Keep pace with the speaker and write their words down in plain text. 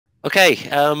Okay,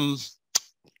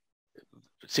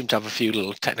 seem to have a few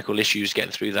little technical issues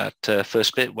getting through that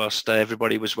first bit whilst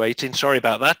everybody was waiting. Sorry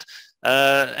about that.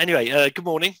 Anyway, good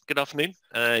morning, good afternoon,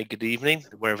 good evening,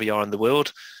 wherever you are in the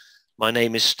world. My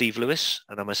name is Steve Lewis,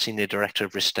 and I'm a Senior Director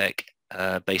of Risk Tech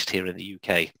based here in the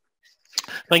UK.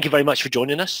 Thank you very much for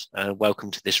joining us. Welcome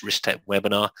to this Risk Tech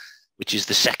webinar, which is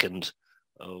the second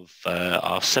of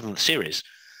our 7th series.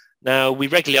 Now, we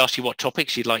regularly ask you what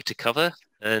topics you'd like to cover,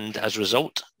 and as a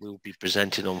result, we'll be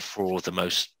presenting on 4 of the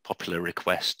most popular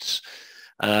requests.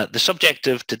 The subject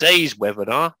of today's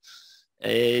webinar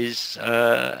is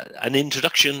an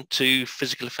introduction to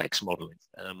physical effects modeling.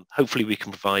 Hopefully we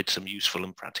can provide some useful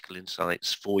and practical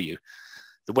insights for you.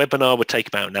 The webinar will take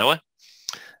about an hour,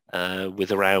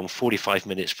 with around 45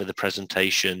 minutes for the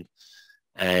presentation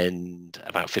and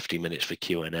about 50 minutes for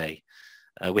Q&A.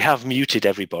 We have muted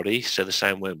everybody, so the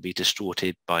sound won't be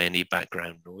distorted by any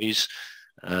background noise.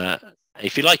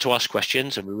 If you'd like to ask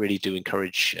questions, and we really do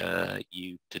encourage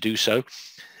you to do so,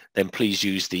 then please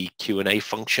use the Q&A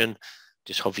function.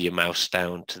 Just hover your mouse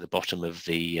down to the bottom of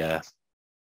the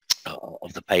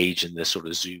page, and the sort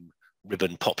of Zoom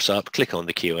ribbon pops up. Click on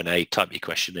the Q&A, type your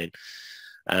question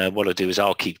in. What I'll do is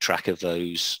I'll keep track of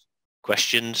those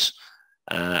questions,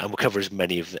 and we'll cover as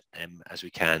many of them as we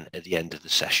can at the end of the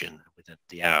session within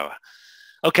the hour.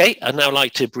 Okay, I'd now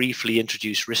like to briefly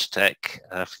introduce Risk Tech.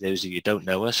 For those of you who don't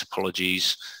know us,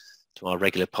 apologies to our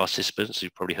regular participants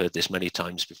who've probably heard this many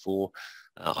times before.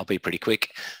 I'll be pretty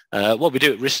quick. What we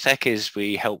do at Risk Tech is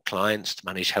we help clients to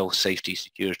manage health, safety,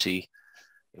 security,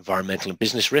 environmental and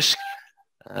business risk,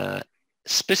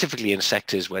 specifically in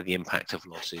sectors where the impact of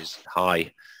loss is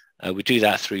high. We do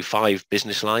that through 5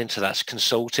 business lines. So that's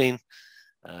consulting,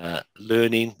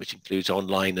 learning, which includes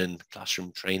online and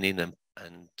classroom training and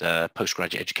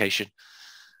postgraduate education,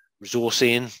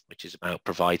 resourcing, which is about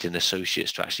providing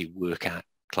associates to actually work at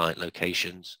client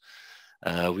locations.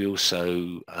 We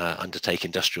also undertake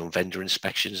industrial and vendor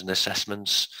inspections and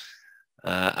assessments.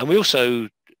 And we also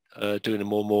doing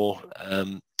more and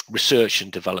more research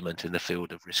and development in the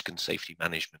field of risk and safety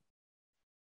management.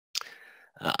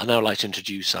 I'd now like to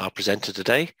introduce our presenter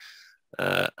today,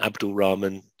 Abdul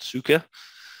Rahman Suka.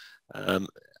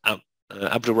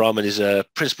 Abdul Rahman is a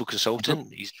principal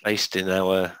consultant. He's based in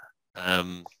our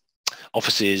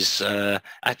offices.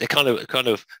 It kind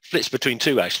of flits between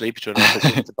 2 actually, between our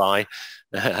office in Dubai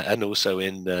and also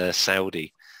in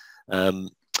Saudi.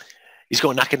 He's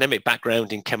got an academic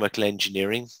background in chemical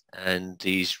engineering, and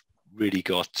he's really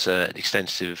got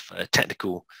extensive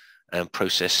technical and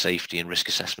process safety and risk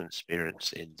assessment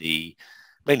experience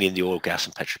mainly in the oil, gas,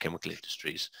 and petrochemical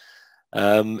industries.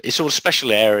 It's sort of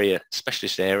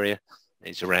specialist area.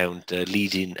 It's around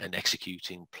leading and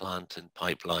executing plant and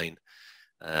pipeline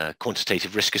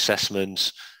quantitative risk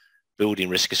assessments, building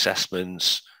risk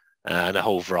assessments, and a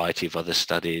whole variety of other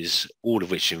studies, all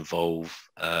of which involve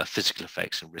physical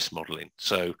effects and risk modeling.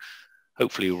 So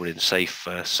hopefully we're in safe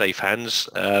hands.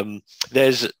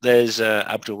 There's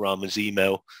Abdul Rahman's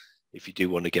email. If you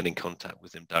do want to get in contact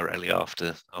with him directly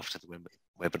after the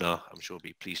webinar, I'm sure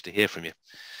he'll be pleased to hear from you.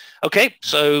 Okay,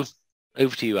 so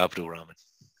over to you, Abdul Rahman.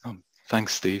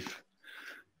 Thanks, Steve.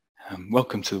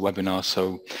 Welcome to the webinar.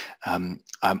 So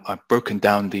I've broken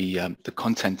down the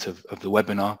content of the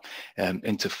webinar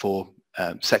into 4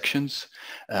 sections.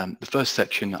 The first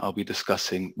section, I'll be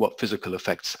discussing what physical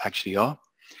effects actually are.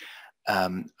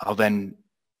 I'll then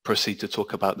proceed to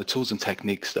talk about the tools and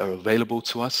techniques that are available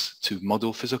to us to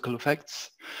model physical effects.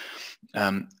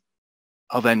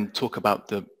 I'll then talk about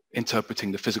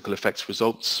interpreting the physical effects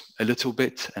results a little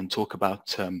bit and talk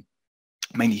about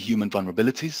mainly human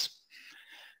vulnerabilities.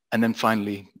 And then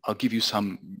finally, I'll give you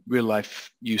some real-life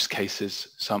use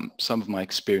cases, some of my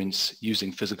experience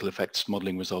using physical effects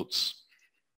modeling results.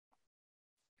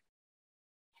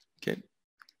 Okay.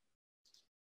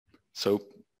 So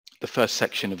the first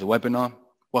section of the webinar,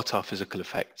 what are physical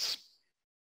effects?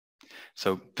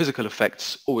 So physical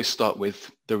effects always start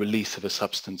with the release of a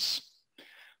substance.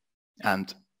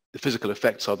 And the physical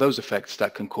effects are those effects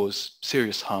that can cause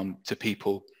serious harm to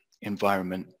people,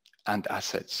 environment, and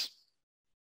assets.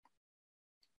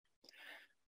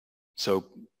 So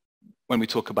when we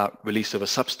talk about release of a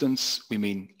substance, we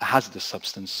mean a hazardous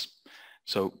substance.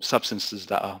 So substances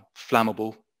that are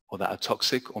flammable or that are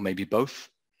toxic, or maybe both.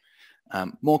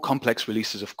 More complex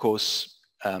releases, of course,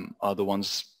 are the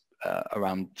ones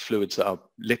around fluids that are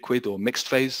liquid or mixed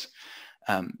phase.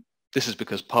 This is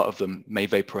because part of them may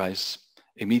vaporize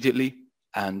immediately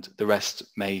and the rest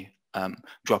may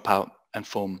drop out and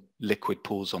form liquid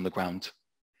pools on the ground.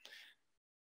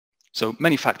 So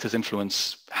many factors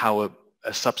influence how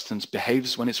a substance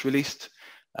behaves when it's released.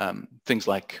 Things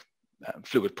like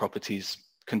fluid properties,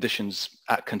 conditions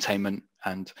at containment,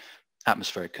 and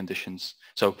atmospheric conditions.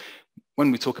 So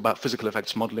when we talk about physical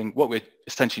effects modeling, what we're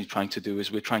essentially trying to do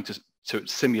is we're trying to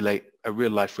simulate a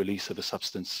real-life release of a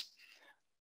substance.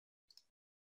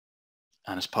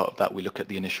 And as part of that, we look at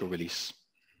the initial release.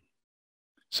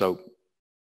 So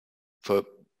for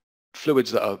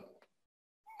fluids that are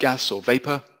gas or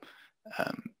vapor,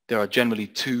 there are generally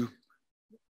two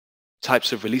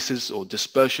types of releases or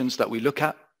dispersions that we look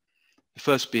at. The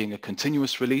first being a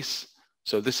continuous release.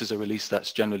 So this is a release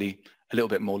that's generally a little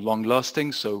bit more long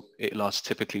lasting. So it lasts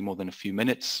typically more than a few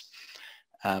minutes.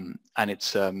 And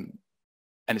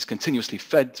it's continuously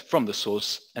fed from the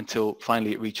source until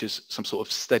finally it reaches some sort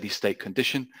of steady state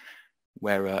condition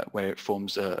where it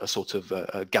forms a sort of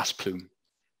a gas plume.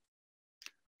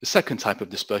 The second type of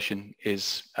dispersion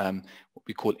is what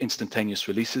we call instantaneous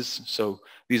releases. So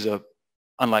these are,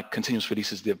 unlike continuous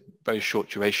releases, they're very short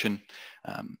duration,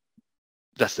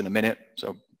 less than a minute.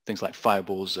 So things like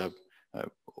fireballs are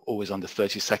always under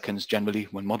 30 seconds generally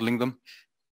when modeling them.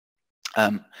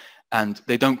 And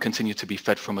they don't continue to be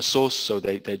fed from a source, so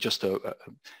they're just a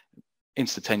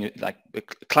instantaneous, like a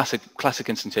classic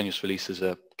instantaneous release is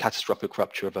a catastrophic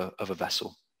rupture of a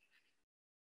vessel.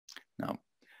 Now,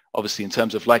 obviously, in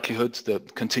terms of likelihood, the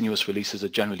continuous releases are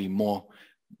generally more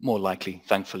likely,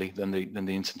 thankfully, than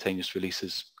the instantaneous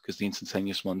releases, because the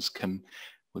instantaneous ones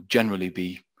will generally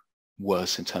be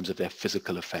worse in terms of their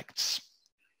physical effects.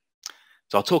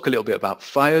 So I'll talk a little bit about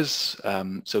fires.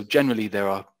 So generally, there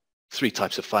are three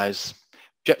types of fires: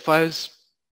 jet fires,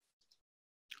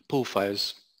 pool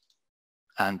fires,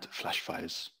 and flash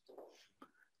fires.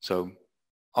 So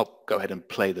I'll go ahead and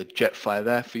play the jet fire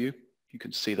there for you. You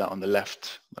can see that on the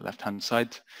left-hand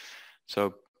side.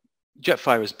 So jet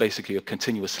fire is basically a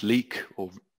continuous leak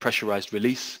or pressurized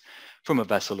release from a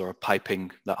vessel or a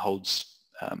piping that holds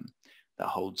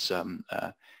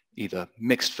either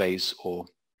mixed phase or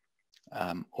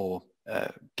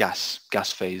gas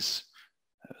phase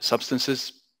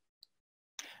substances,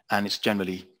 and it's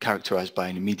generally characterized by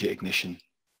an immediate ignition.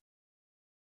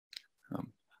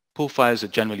 Pool fires are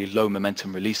generally low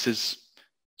momentum releases,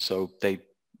 so they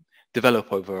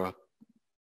develop over a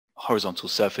horizontal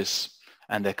surface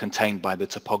and they're contained by the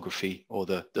topography or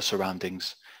the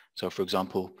surroundings. So for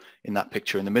example, in that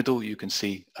picture in the middle, you can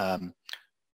see a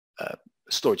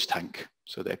storage tank.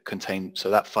 So they're contained, so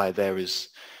that fire there is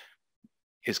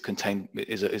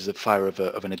a fire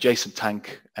of an adjacent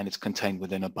tank, and it's contained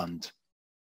within a bund.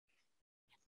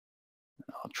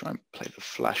 I'll try and play the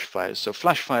flash fires. So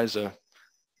flash fires are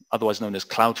otherwise known as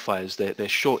cloud fires. They're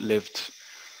short-lived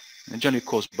and generally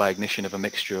caused by ignition of a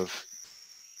mixture of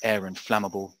air and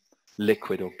flammable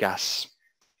liquid or gas.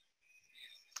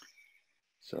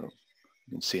 So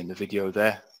you can see in the video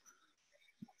there,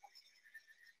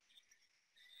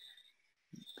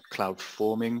 the cloud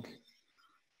forming,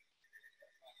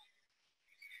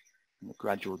 and the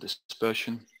gradual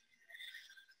dispersion.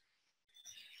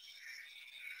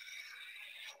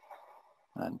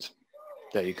 And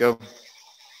there you go.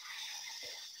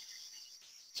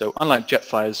 So unlike jet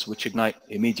fires, which ignite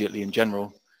immediately in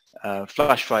general,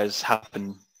 flash fires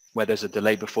happen where there's a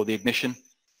delay before the ignition,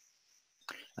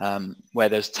 where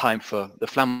there's time for the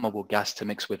flammable gas to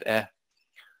mix with air.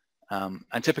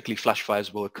 And typically flash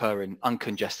fires will occur in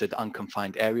uncongested,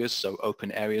 unconfined areas, so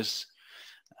open areas.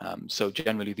 So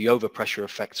generally the overpressure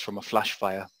effects from a flash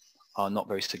fire are not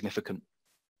very significant.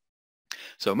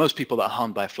 So most people that are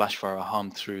harmed by a flash fire are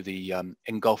harmed through the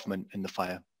engulfment in the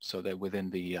fire. So they're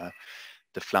within the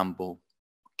flammable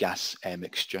gas air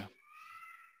mixture.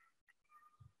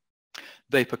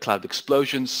 Vapor cloud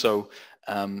explosions. So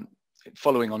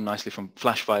following on nicely from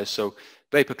flash fires, so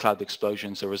vapor cloud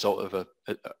explosions are a result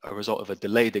of a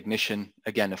delayed ignition.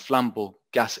 Again, a flammable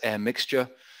gas air mixture,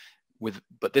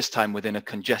 but this time within a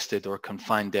congested or a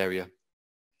confined area.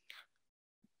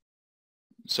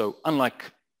 So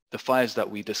unlike the fires that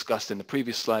we discussed in the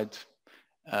previous slide,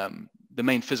 the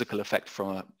main physical effect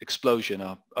from an explosion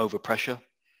are overpressure,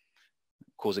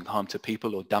 causing harm to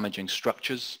people or damaging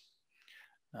structures.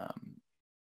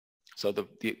 So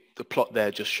the plot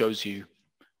there just shows you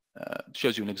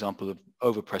an example of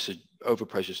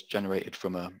overpressures generated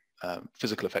from a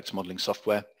physical effects modeling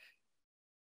software.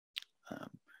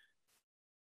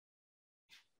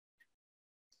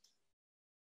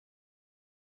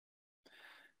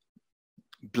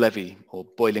 BLEVE, or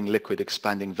boiling liquid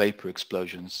expanding vapor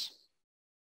explosions.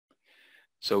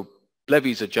 So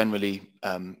BLEVEs are generally,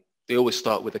 they always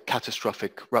start with a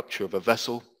catastrophic rupture of a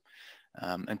vessel,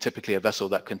 and typically a vessel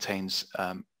that contains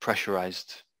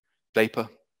pressurized vapor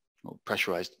or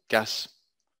pressurized gas.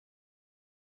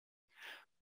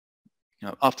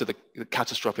 after the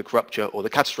catastrophic rupture, or the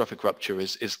catastrophic rupture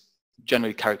is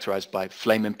generally characterized by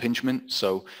flame impingement.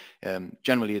 So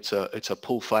generally it's a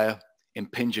pull fire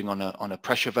impinging on a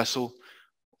pressure vessel,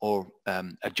 or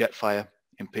a jet fire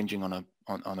impinging on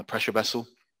a pressure vessel.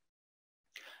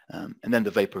 And then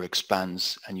the vapor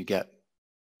expands and you get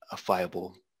a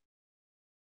fireball.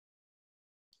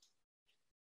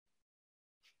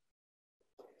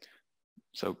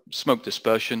 So smoke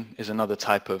dispersion is another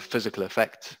type of physical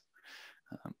effect,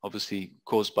 obviously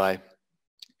caused by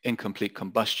incomplete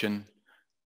combustion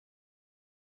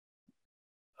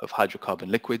of hydrocarbon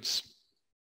liquids.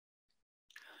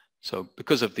 So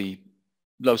because of the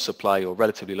low supply, or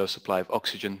relatively low supply, of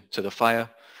oxygen to the fire,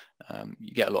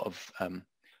 you get a lot of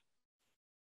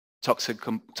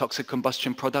toxic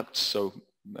combustion products. So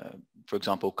for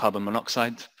example, carbon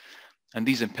monoxide, and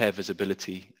these impair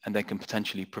visibility, and they can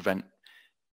potentially prevent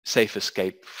safe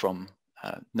escape from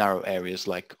narrow areas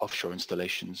like offshore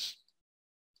installations.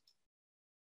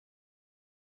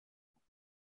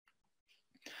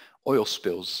 Oil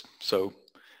spills. So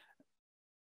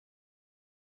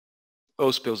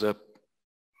oil spills are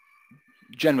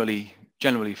generally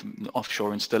from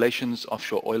offshore installations,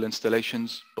 offshore oil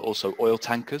installations, but also oil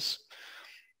tankers.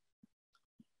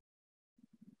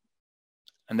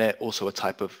 And they're also a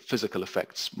type of physical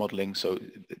effects modeling. So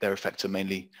their effects are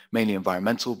mainly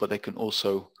environmental, but they can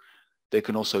also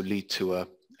lead to a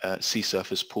sea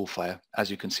surface pool fire, as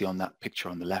you can see on that picture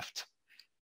on the left.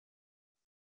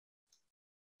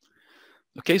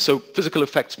 Okay, so physical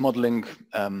effects modeling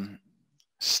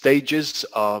stages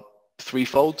are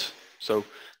threefold. So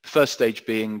the first stage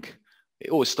being, it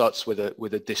always starts with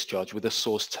a discharge, with a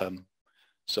source term.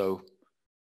 So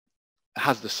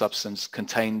has the substance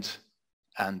contained,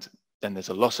 and then there's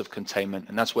a loss of containment,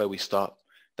 and that's where we start.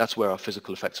 That's where our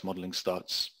physical effects modeling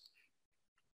starts.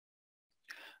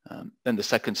 Then the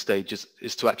second stage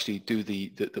is to actually do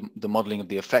the modeling of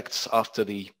the effects after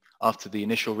the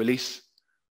initial release.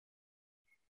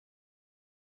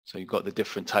 So you've got the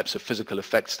different types of physical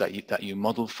effects that you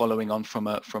model following on from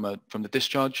the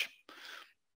discharge.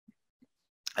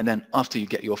 And then after you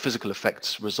get your physical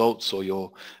effects results, or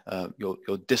your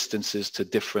distances to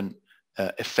different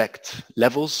effect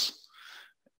levels,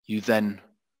 you then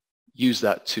use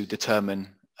that to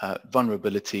determine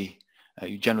vulnerability.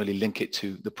 You generally link it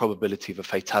to the probability of a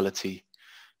fatality,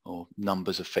 or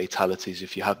numbers of fatalities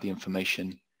if you have the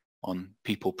information on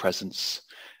people presence.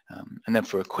 And then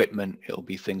for equipment, it'll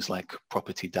be things like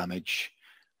property damage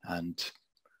and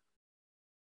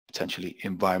potentially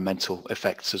environmental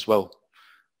effects as well.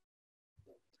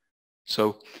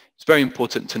 So it's very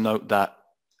important to note that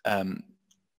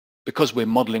because we're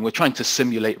modeling, we're trying to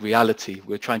simulate reality.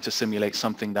 We're trying to simulate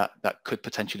something that could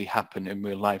potentially happen in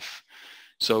real life.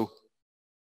 So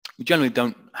we generally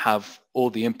don't have all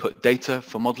the input data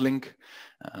for modeling,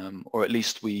 or at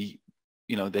least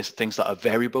there's things that are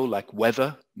variable, like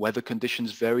weather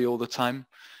conditions vary all the time.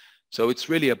 So it's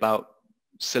really about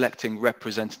selecting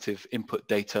representative input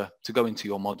data to go into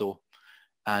your model.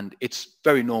 And it's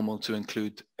very normal to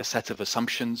include a set of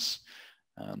assumptions.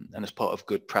 And as part of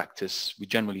good practice, we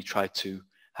generally try to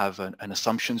have an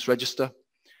assumptions register,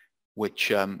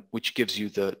 which gives you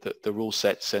the rule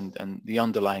sets and the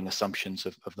underlying assumptions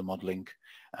of the modeling.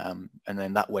 And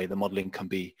then that way the modeling can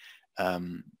be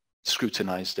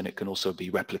scrutinized, and it can also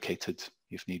be replicated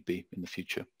if need be in the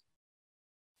future.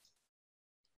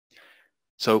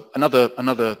 So another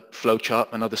flowchart,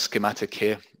 another schematic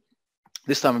here.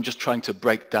 This time I'm just trying to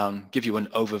give you an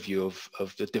overview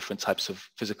of the different types of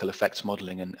physical effects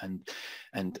modeling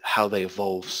and how they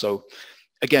evolve. So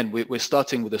again, we're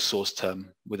starting with a source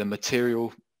term, with a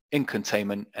material in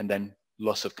containment and then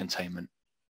loss of containment.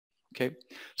 Okay,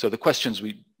 so the questions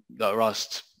that are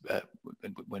asked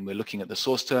when we're looking at the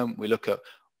source term, we look at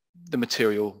the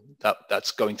material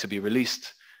that's going to be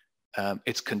released,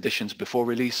 its conditions before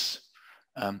release,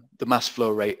 the mass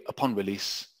flow rate upon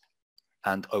release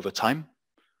and over time,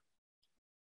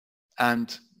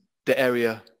 and the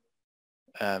area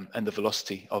and the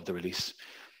velocity of the release.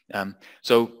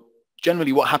 So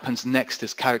generally what happens next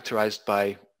is characterized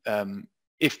by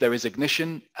if there is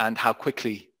ignition and how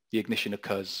quickly the ignition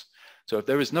occurs. So if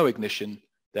there is no ignition,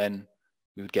 then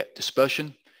we would get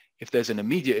dispersion. If there's an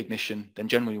immediate ignition, then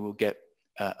generally we'll get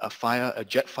a fire, a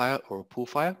jet fire or a pool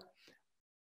fire.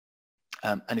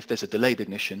 And if there's a delayed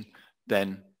ignition,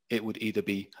 then it would either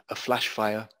be a flash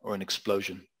fire or an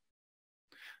explosion.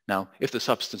 Now, if the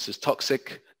substance is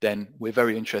toxic, then we're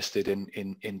very interested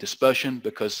in dispersion,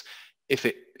 because if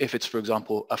it's, for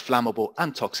example, a flammable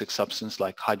and toxic substance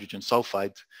like hydrogen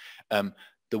sulfide,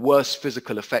 the worst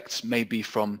physical effects may be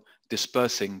from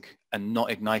dispersing and not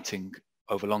igniting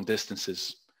over long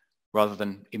distances rather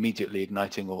than immediately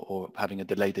igniting or having a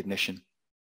delayed ignition.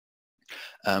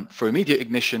 For immediate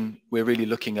ignition, we're really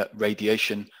looking at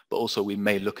radiation, but also we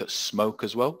may look at smoke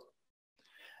as well.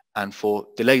 And for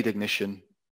delayed ignition,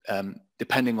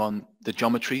 depending on the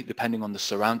geometry, depending on the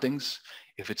surroundings,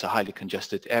 if it's a highly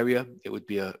congested area, it would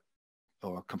be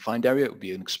or a confined area, it would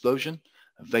be an explosion,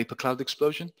 a vapor cloud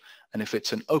explosion. And if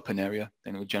it's an open area,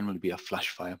 then it would generally be a flash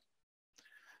fire.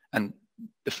 And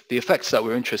the effects that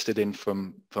we're interested in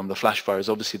from the flash fire is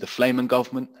obviously the flame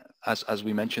engulfment, as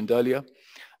we mentioned earlier.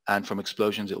 And from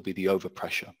explosions, it will be the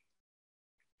overpressure.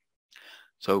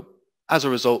 So as a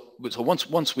result, so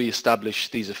once we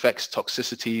establish these effects,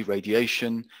 toxicity,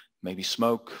 radiation, maybe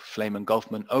smoke, flame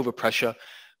engulfment, overpressure,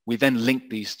 we then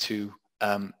link these to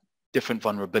different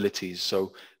vulnerabilities.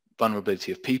 So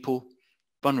vulnerability of people,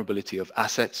 vulnerability of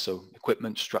assets, so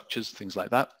equipment, structures, things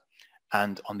like that,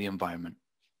 and on the environment.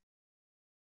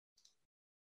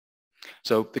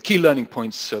 So the key learning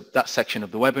points of that section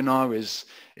of the webinar is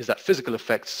that physical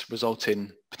effects result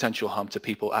in potential harm to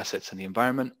people, assets, and the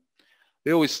environment.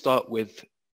 They always start with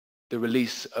the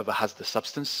release of a hazardous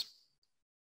substance.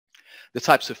 The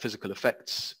types of physical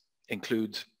effects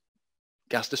include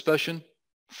gas dispersion,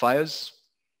 fires,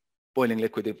 boiling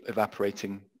liquid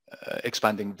evaporating,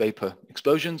 expanding vapor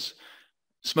explosions,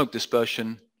 smoke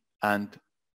dispersion, and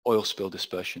oil spill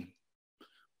dispersion.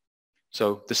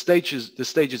 So the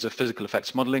stages of physical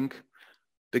effects modeling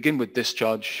begin with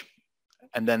discharge,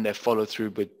 and then they're followed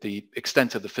through with the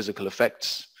extent of the physical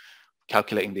effects,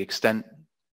 calculating the extent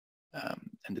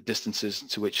and the distances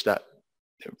to which that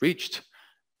they're reached,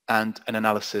 and an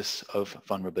analysis of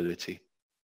vulnerability.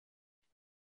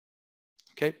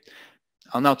 Okay,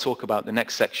 I'll now talk about the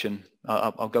next section.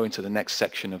 I'll go into the next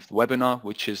section of the webinar,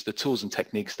 which is the tools and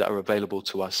techniques that are available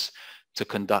to us to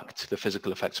conduct the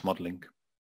physical effects modeling.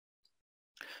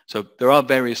 So there are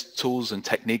various tools and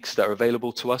techniques that are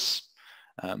available to us.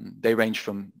 They range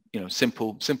from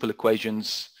simple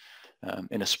equations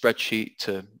in a spreadsheet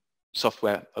to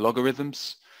software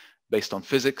algorithms based on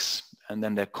physics, and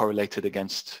then they're correlated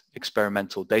against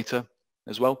experimental data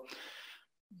as well.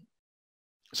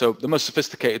 So the most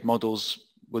sophisticated models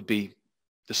would be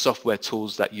the software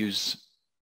tools that use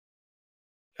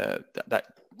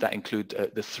that include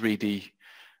the 3D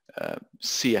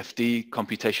CFD,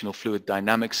 computational fluid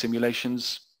dynamics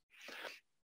simulations.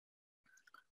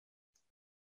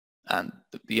 And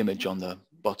the image on the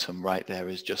bottom right there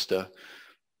is just an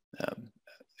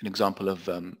example of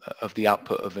the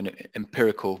output of an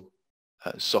empirical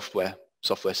software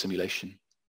simulation.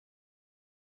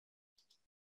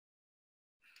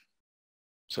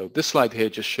 So this slide here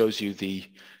just shows you the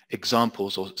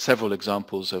examples, or several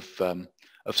examples of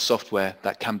software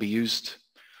that can be used.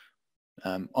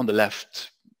 On the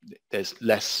left, there's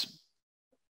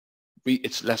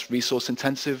it's less resource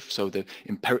intensive, so the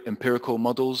empirical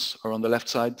models are on the left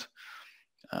side,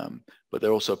 but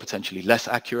they're also potentially less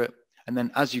accurate. And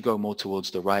then as you go more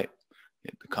towards the right,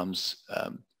 it becomes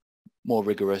more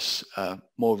rigorous,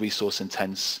 more resource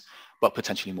intense, but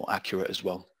potentially more accurate as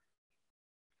well.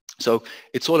 So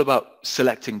it's all about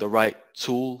selecting the right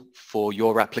tool for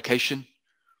your application.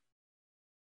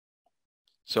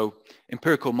 So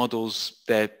empirical models,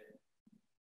 they're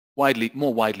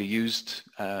more widely used,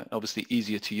 obviously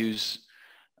easier to use,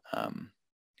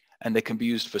 and they can be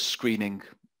used for screening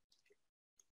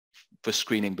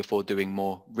before doing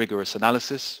more rigorous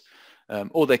analysis,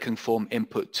 or they can form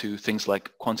input to things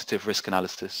like quantitative risk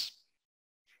analysis.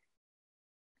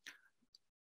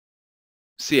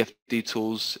 CFD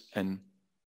tools and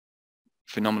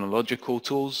phenomenological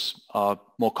tools are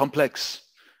more complex,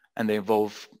 and they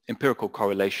involve empirical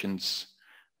correlations,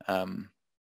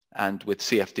 and with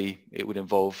CFD it would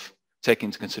involve taking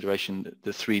into consideration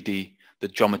the 3D, the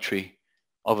geometry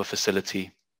of a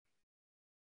facility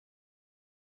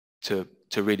to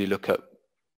really look at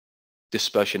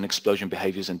dispersion, explosion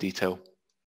behaviors in detail.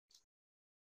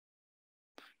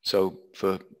 So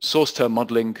for source term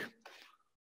modeling,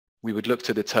 we would look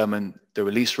to determine the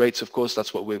release rates, of course,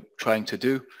 that's what we're trying to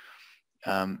do.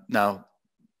 Now,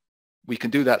 we can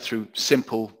do that through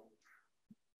simple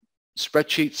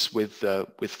spreadsheets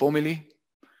with formulae,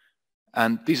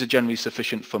 and these are generally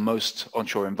sufficient for most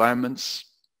onshore environments.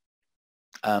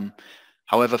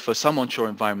 However, for some onshore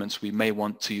environments, we may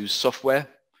want to use software,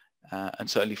 and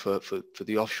certainly for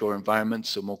the offshore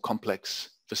environments or more complex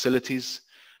facilities.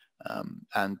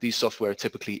 And these software are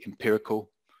typically empirical,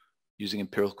 using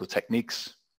empirical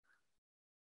techniques,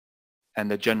 and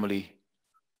they generally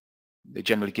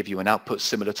give you an output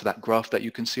similar to that graph that you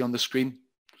can see on the screen.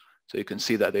 So you can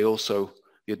see that the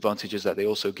advantage is that they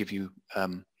also give you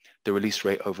the release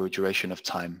rate over a duration of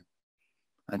time.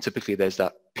 And typically there's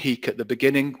that peak at the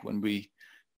beginning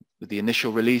with the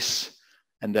initial release,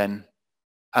 and then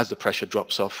as the pressure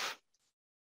drops off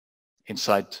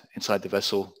inside the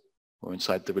vessel or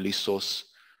inside the release source,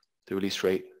 the release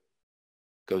rate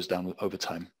goes down over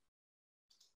time.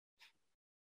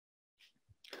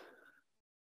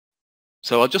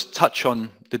 So I'll just touch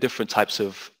on the different types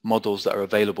of models that are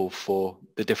available for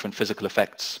the different physical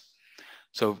effects.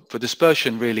 So for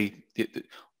dispersion, really,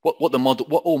 what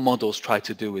all models try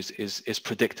to do is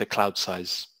predict a cloud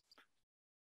size,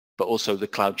 but also the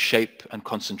cloud shape and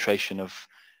concentration of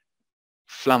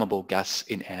flammable gas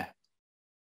in air.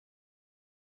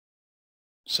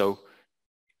 So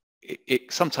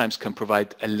it sometimes can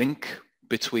provide a link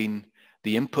between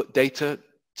the input data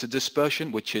to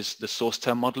dispersion, which is the source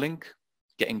term modeling,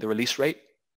 getting the release rate,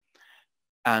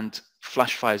 and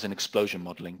flash fires and explosion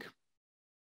modeling.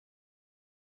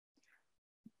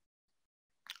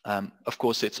 Of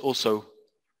course, it's also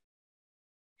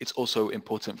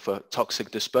important for toxic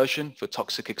dispersion, for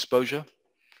toxic exposure,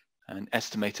 and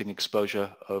estimating exposure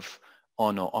of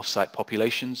on or off-site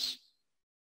populations.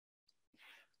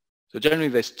 So generally,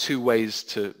 there's two ways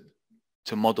to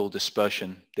model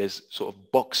dispersion. There's sort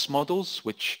of box models,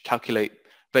 which calculate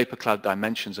vapor cloud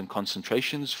dimensions and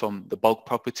concentrations from the bulk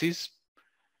properties.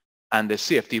 And there's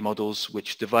CFD models,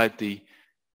 which divide the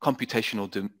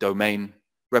computational domain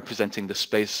representing the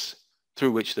space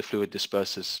through which the fluid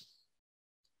disperses.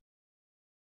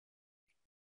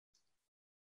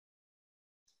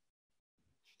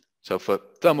 So for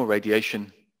thermal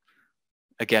radiation,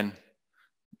 again,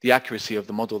 the accuracy of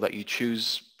the model that you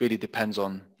choose really depends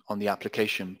on the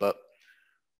application, but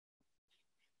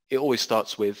it always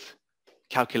starts with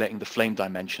calculating the flame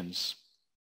dimensions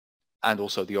and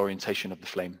also the orientation of the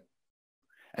flame.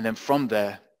 And then from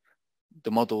there,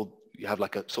 the model, you have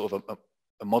like a sort of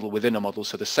a model within a model.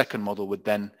 So the second model would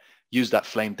then use that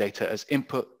flame data as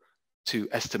input to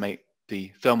estimate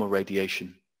the thermal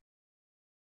radiation.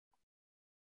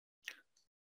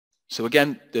 So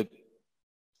again, the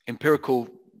empirical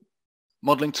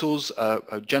modeling tools are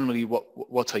generally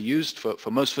what are used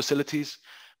for most facilities,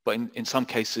 but in some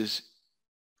cases,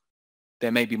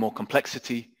 there may be more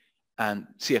complexity, and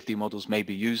CFD models may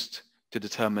be used to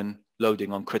determine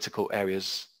loading on critical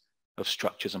areas of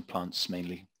structures and plants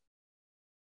mainly.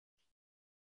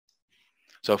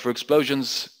 So for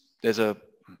explosions, there's a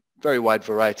very wide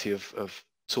variety of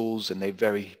tools, and they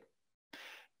vary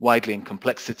widely in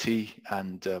complexity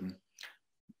and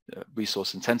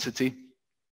resource intensity.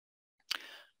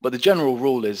 But the general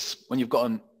rule is when you've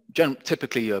got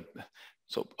typically a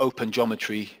sort of open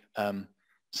geometry,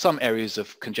 some areas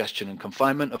of congestion and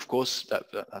confinement, of course,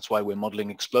 that's why we're modeling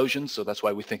explosions. So that's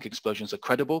why we think explosions are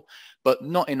credible, but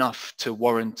not enough to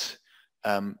warrant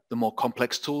the more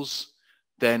complex tools.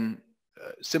 Then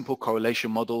simple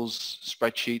correlation models,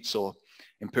 spreadsheets, or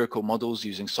empirical models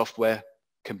using software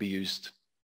can be used.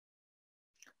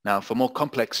 Now, for more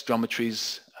complex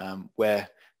geometries where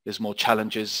there's more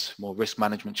challenges, more risk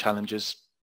management challenges,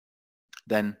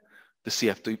 then the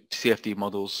CFD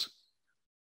models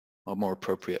are more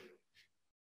appropriate.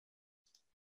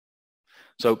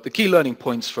 So the key learning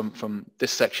points from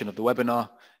this section of the webinar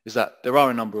is that there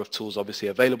are a number of tools obviously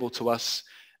available to us,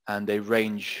 and they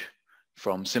range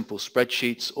from simple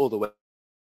spreadsheets all the way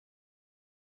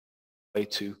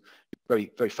to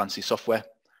very, very fancy software.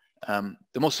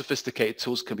 The more sophisticated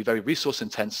tools can be very resource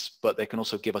intense, but they can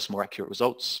also give us more accurate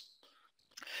results.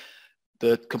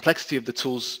 The complexity of the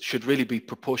tools should really be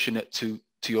proportionate to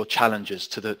your challenges,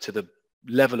 to the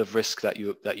level of risk that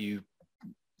you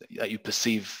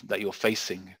perceive that you're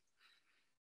facing.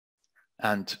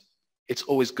 And it's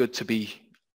always good to be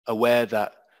aware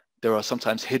that there are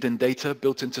sometimes hidden data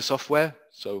built into software.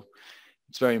 So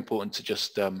it's very important to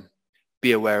just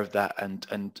be aware of that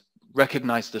and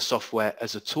recognize the software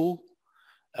as a tool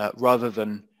rather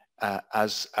than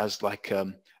as like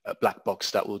a black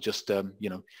box that will just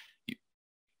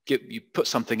you put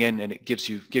something in and it gives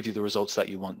you the results that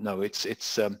you want. No, it's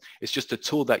just a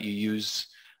tool that you use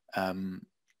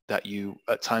that you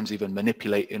at times even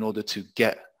manipulate in order to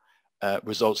get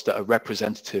results that are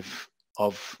representative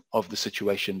of the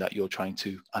situation that you're trying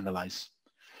to analyze.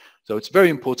 So it's very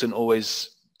important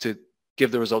always to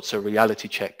give the results a reality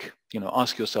check.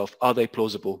 Ask yourself, are they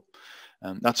plausible?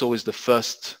 That's always the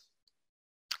first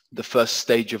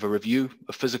stage of a review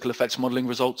of physical effects modeling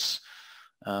results.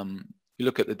 You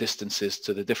look at the distances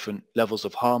to the different levels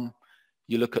of harm.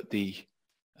 You look at the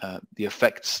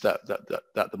effects that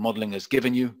the modeling has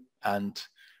given you, and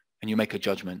you make a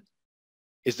judgment.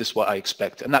 Is this what I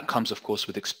expect? And that comes, of course,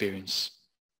 with experience.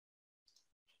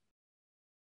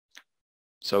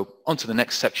 So on to the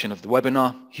next section of the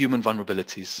webinar, human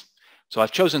vulnerabilities. So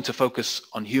I've chosen to focus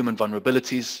on human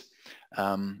vulnerabilities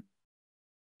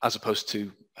as opposed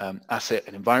to asset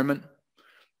and environment.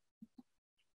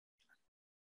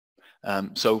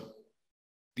 So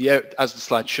as the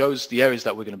slide shows, the areas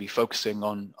that we're going to be focusing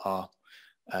on are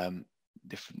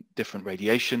different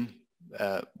radiation,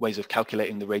 ways of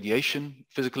calculating the radiation,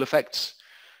 physical effects,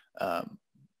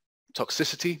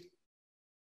 toxicity,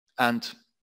 and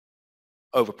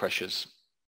overpressures.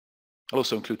 I'll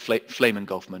also include flame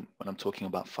engulfment when I'm talking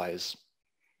about fires.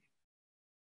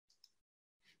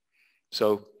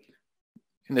 So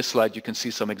in this slide, you can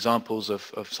see some examples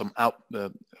of some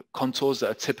contours that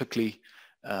are typically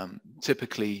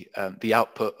the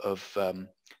output of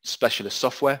specialist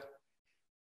software.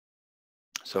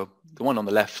 So the one on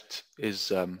the left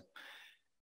is an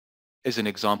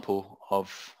example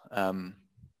of a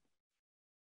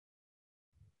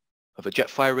jet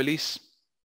fire release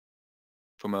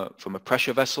from a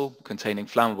pressure vessel containing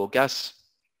flammable gas.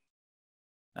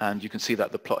 And you can see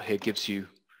that the plot here gives you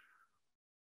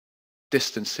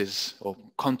distances or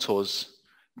contours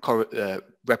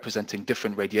representing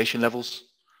different radiation levels.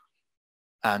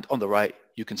 And on the right,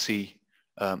 you can see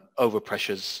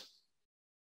overpressures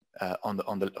on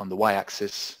the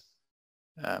y-axis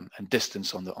and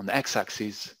distance on the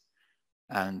x-axis,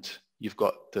 and you've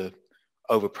got the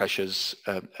overpressures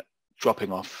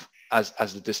dropping off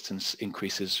as the distance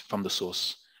increases from the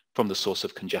source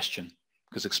of congestion,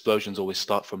 because explosions always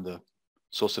start from the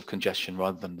source of congestion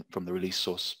rather than from the release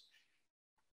source.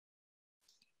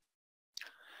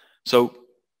 So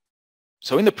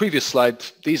in the previous slide,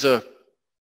 these are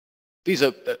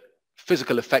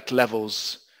physical effect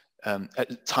levels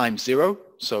at time 0.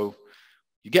 So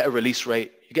you get a release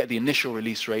rate, you get the initial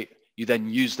release rate, you then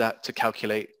use that to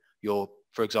calculate your,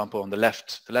 for example, on the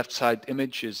left side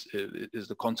image is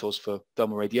the contours for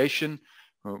thermal radiation,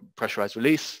 or pressurized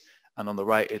release, and on the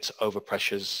right it's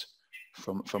overpressures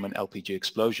from an LPG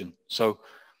explosion. So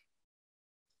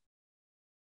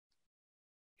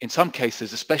in some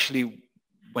cases, especially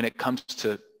when it comes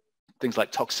to things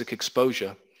like toxic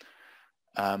exposure,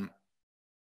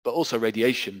 but also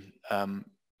radiation,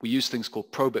 we use things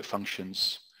called probit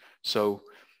functions. So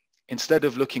instead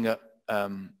of looking at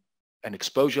an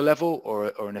exposure level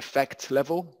or an effect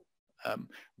level,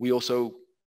 we also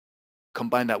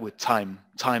combine that with time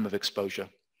of exposure.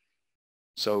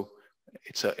 So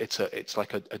it's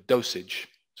like a dosage.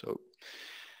 So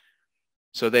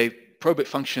probit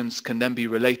functions can then be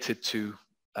related to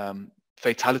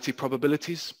fatality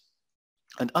probabilities,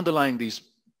 and underlying these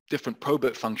different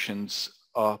probit functions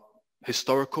are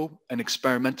historical and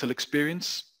experimental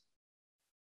experience.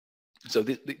 So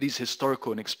these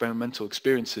historical and experimental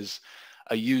experiences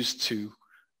are used to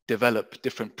develop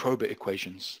different probit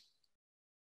equations.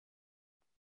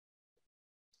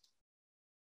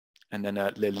 And then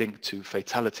they're linked to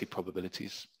fatality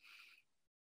probabilities.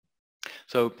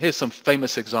 So here's some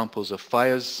famous examples of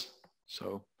fires.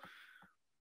 So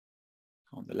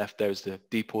on the left there is the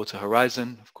Deepwater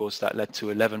Horizon. Of course, that led to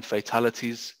 11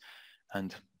 fatalities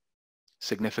and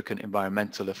significant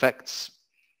environmental effects.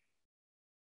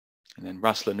 And then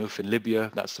Ras Lanuf in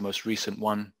Libya, that's the most recent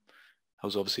one. That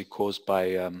was obviously caused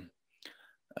by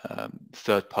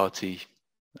third-party,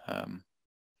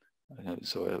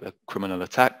 so a criminal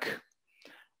attack.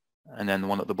 And then the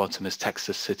one at the bottom is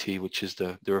Texas City, which is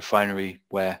the refinery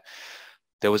where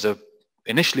there was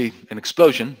initially an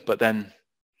explosion, but then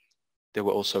there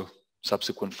were also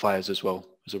subsequent fires as well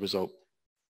as a result.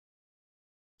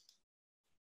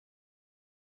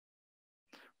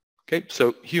 Okay,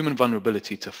 so human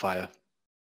vulnerability to fire.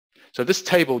 So this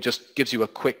table just gives you a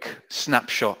quick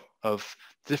snapshot of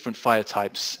different fire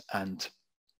types and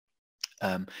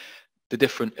the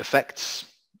different effects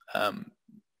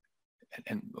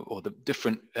or the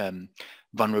different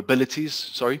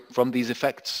vulnerabilities, from these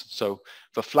effects. So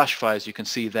for flash fires, you can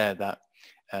see there that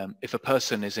if a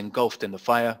person is engulfed in the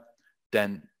fire,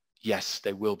 then yes,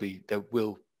 they will be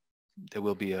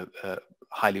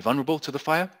highly vulnerable to the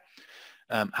fire.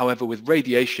 However, with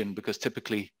radiation, because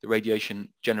typically the radiation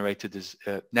generated is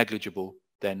negligible,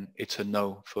 then it's a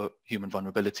no for human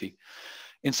vulnerability.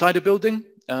 Inside a building,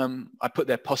 I put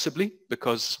there possibly,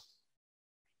 because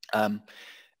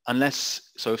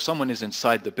if someone is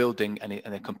inside the building and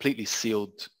they're completely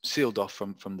sealed off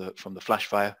from the flash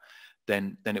fire,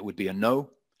 then it would be a no.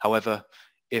 However,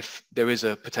 if there is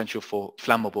a potential for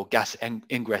flammable gas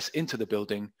ingress into the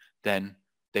building, then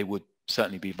they would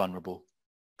certainly be vulnerable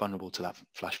to that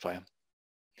flash fire.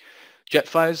 Jet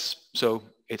fires, so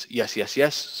it's yes, yes,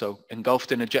 yes. So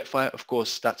engulfed in a jet fire, of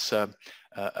course, that's a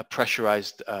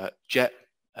pressurized jet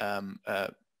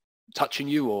touching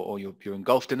you, or you're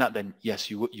engulfed in that, then yes,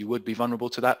 you would be vulnerable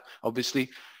to that. Obviously,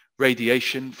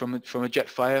 radiation from a jet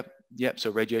fire, yep.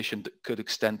 So radiation could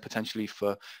extend potentially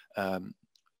for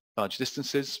large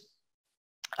distances.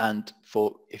 And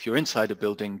if you're inside a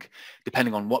building,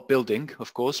 depending on what building,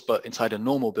 of course, but inside a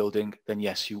normal building, then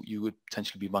yes, you would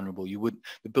potentially be vulnerable.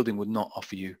 The building would not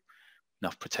offer you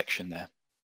enough protection there.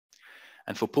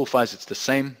 And for pool fires, it's the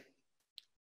same.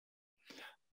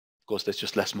 Of course, there's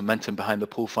just less momentum behind the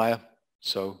pool fire,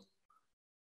 so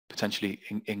potentially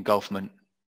engulfment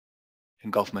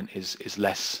is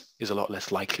a lot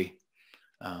less likely.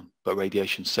 But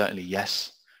radiation certainly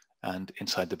yes, and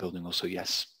inside the building also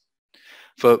yes.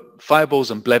 For fireballs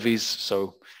and blevies,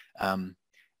 so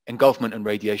engulfment and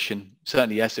radiation,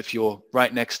 certainly yes. If you're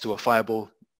right next to a fireball,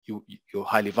 you're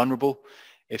highly vulnerable.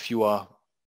 If you are,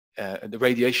 the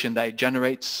radiation that it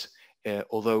generates,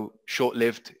 although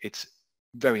short-lived, it's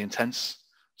very intense.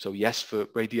 So yes, for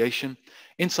radiation.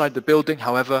 Inside the building,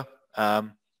 however,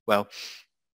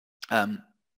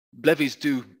 blevies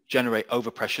do generate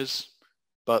overpressures,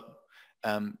 but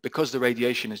because the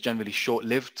radiation is generally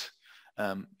short-lived,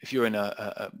 if you're in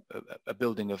a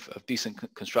building of decent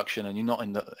construction and you're not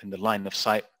in the line of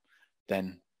sight,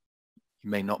 then you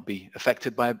may not be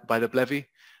affected by the blevy.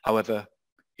 However,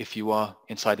 if you are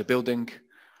inside a building,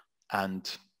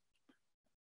 and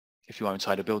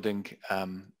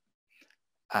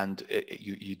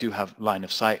you do have line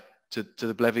of sight to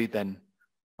the blevy, then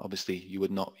obviously you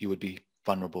would be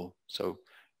vulnerable. So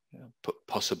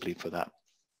possibly for that.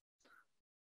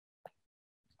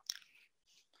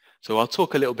 So I'll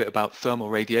talk a little bit about thermal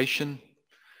radiation.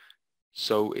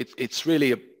 So it's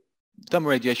really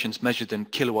thermal radiation is measured in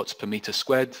kilowatts per meter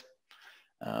squared.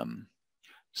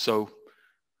 So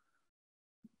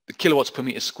the kilowatts per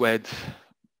meter squared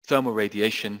thermal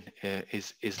radiation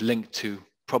is linked to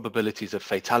probabilities of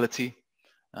fatality.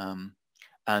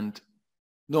 And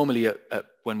normally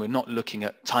when we're not looking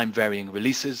at time varying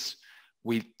releases,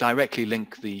 we directly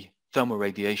link the thermal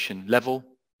radiation level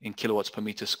in kilowatts per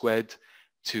meter squared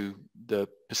to the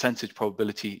percentage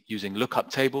probability using lookup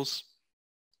tables,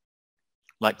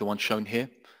 like the one shown here.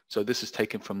 So this is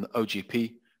taken from the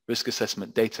OGP, Risk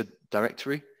Assessment Data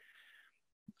Directory.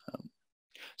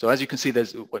 So as you can see,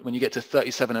 when you get to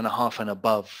 37.5 and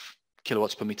above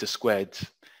kilowatts per meter squared,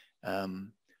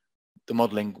 the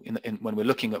modeling, when we're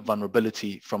looking at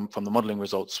vulnerability from the modeling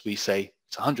results, we say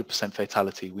it's 100%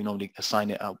 fatality. We normally assign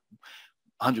it a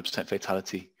 100%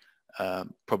 fatality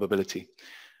probability.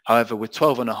 However, with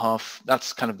 12.5,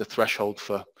 that's kind of the threshold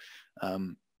for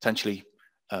potentially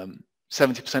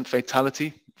 70%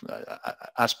 fatality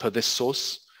as per this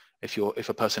source. If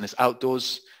a person is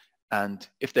outdoors, and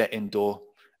if they're indoor,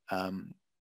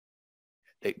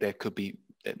 there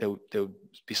would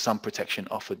be some protection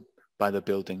offered by the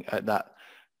building at that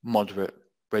moderate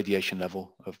radiation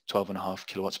level of 12.5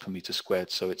 kilowatts per meter squared.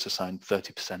 So it's assigned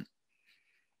 30%.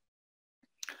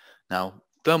 Now,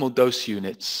 thermal dose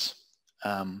units.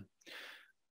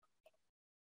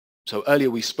 So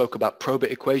earlier we spoke about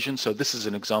probit equation. So this is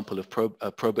an example of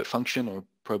a probit function or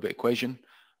probit equation.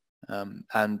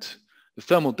 And the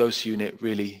thermal dose unit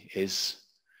really is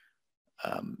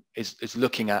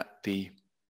looking at the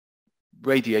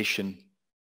radiation,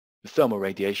 the thermal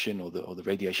radiation or the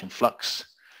radiation flux,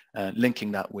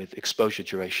 linking that with exposure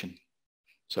duration.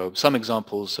 So some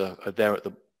examples are there at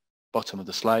the bottom of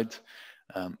the slide.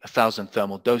 1,000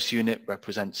 thermal dose unit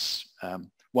represents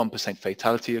 1%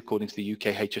 fatality according to the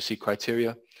UK HSE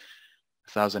criteria,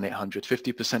 1,800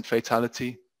 50%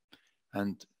 fatality,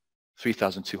 and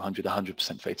 3,200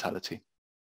 100% fatality.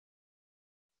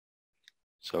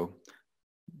 So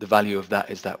the value of that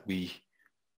is that we're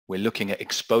looking at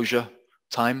exposure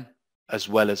time as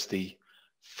well as the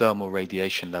thermal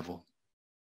radiation level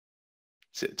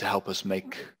to help us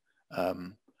make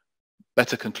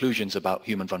better conclusions about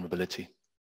human vulnerability.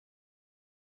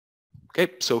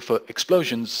 Okay, so for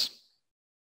explosions,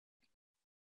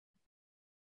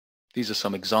 these are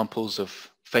some examples of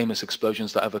famous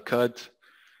explosions that have occurred.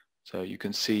 So you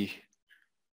can see,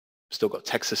 still got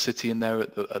Texas City in there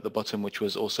at the bottom, which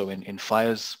was also in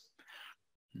fires.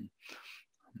 It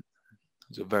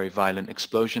was a very violent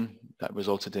explosion that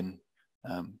resulted in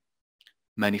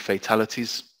many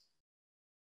fatalities.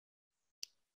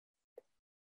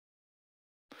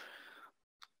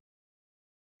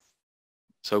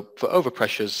 So for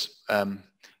overpressures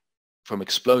from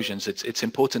explosions, it's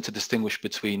important to distinguish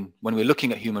between, when we're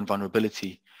looking at human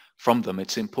vulnerability from them,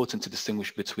 it's important to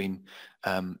distinguish between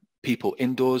people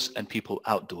indoors and people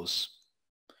outdoors.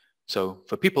 So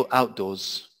for people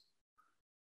outdoors,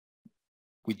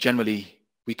 we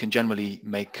can generally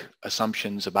make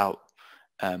assumptions about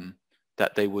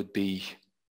that they would be,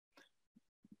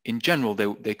 in general,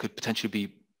 they could potentially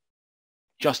be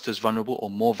just as vulnerable or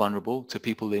more vulnerable to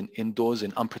people indoors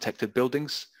in unprotected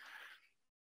buildings.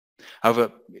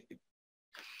 However,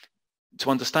 to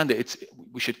understand it,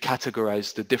 we should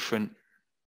categorize the different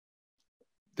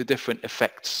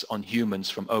effects on humans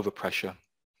from overpressure.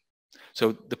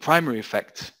 So the primary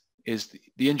effect is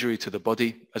the injury to the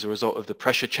body as a result of the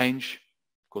pressure change,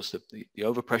 of course the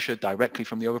overpressure, directly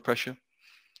from the overpressure.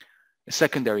 A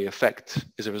secondary effect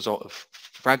is a result of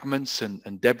fragments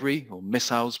and debris or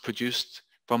missiles produced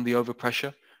from the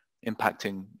overpressure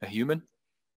impacting a human.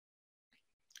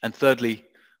 And thirdly,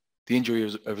 the injury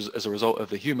as a result of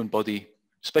the human body,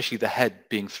 especially the head,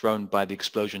 being thrown by the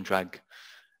explosion drag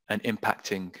and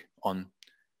impacting on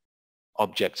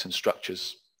objects and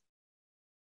structures.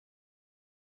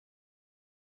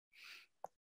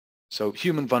 So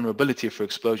human vulnerability for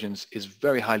explosions is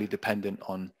very highly dependent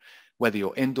on whether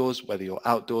you're indoors, whether you're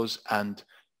outdoors, and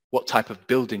what type of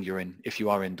building you're in if you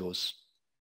are indoors.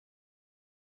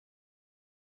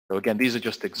 So again, these are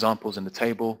just examples in the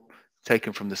table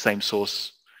taken from the same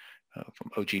source,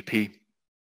 from OGP,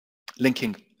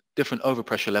 linking different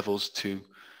overpressure levels to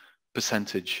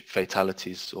percentage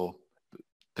fatalities or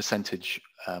percentage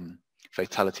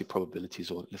fatality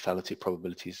probabilities or lethality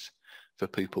probabilities for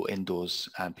people indoors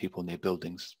and people near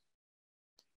buildings.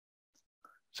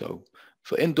 So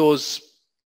for indoors,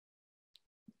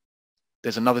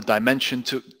 there's another dimension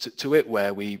to it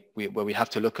where we have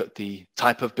to look at the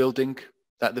type of building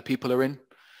that the people are in.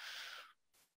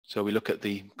 So we look at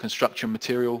the construction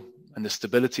material and the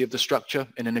stability of the structure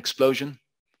in an explosion,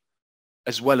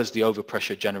 as well as the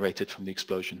overpressure generated from the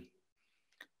explosion.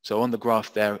 So on the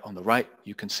graph there on the right,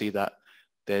 you can see that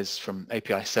there's from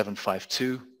API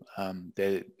 752,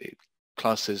 it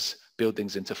classes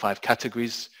buildings into 5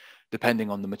 categories, depending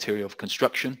on the material of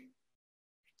construction.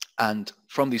 And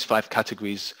from these 5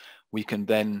 categories, we can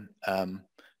then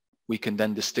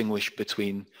distinguish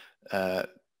between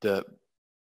the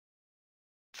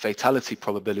fatality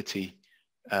probability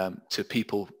to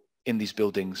people in these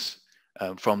buildings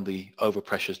from the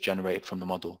overpressures generated from the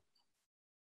model.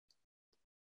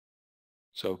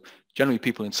 So generally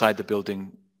people inside the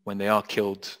building, when they are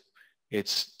killed,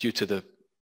 it's due to the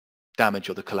damage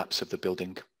or the collapse of the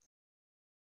building.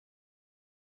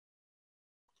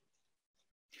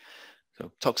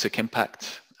 So toxic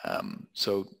impact.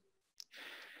 So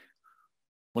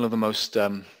one of the most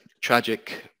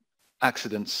tragic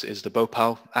accidents is the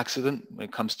Bhopal accident when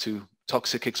it comes to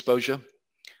toxic exposure,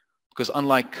 because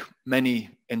unlike many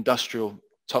industrial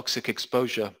toxic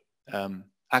exposure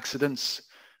accidents,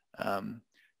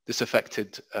 this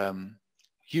affected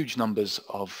huge numbers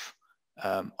of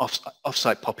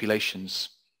off-site populations.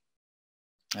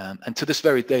 And to this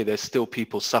very day, there's still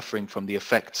people suffering from the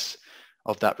effects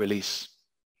of that release.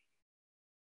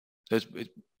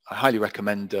 I highly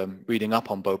recommend reading up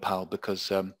on Bhopal,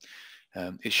 because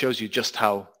it shows you just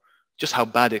how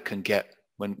bad it can get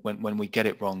when we get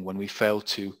it wrong, when we fail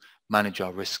to manage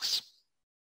our risks.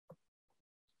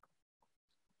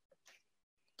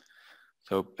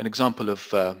 So an example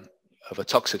of a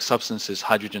toxic substance is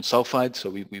hydrogen sulfide. So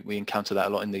we encounter that a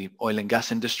lot in the oil and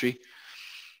gas industry.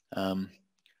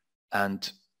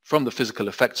 And from the physical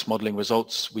effects modeling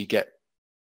results, we get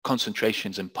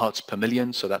concentrations in parts per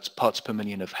million. So that's parts per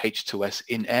million of H2S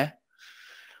in air.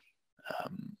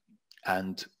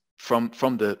 And from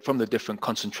the different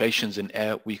concentrations in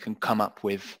air, we can come up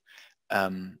with,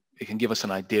 it can give us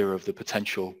an idea of the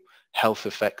potential health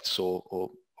effects or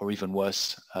even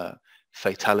worse,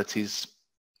 fatalities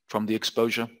from the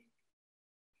exposure.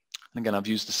 And again, I've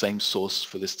used the same source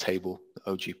for this table, the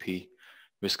OGP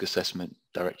risk assessment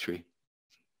directory.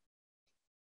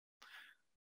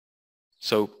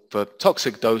 So for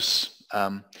toxic dose,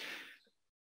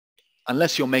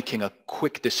 unless you're making a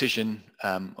quick decision,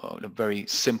 or a very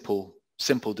simple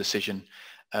decision,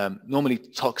 normally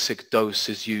toxic dose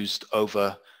is used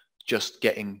over just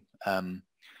getting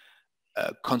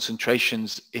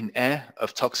concentrations in air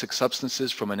of toxic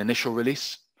substances from an initial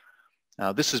release.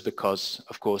 Now, this is because,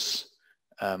 of course,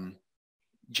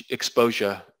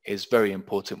 exposure is very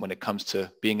important when it comes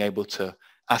to being able to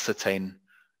ascertain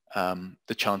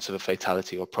the chance of a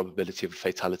fatality or probability of a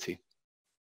fatality.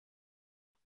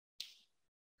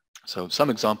 So some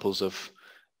examples of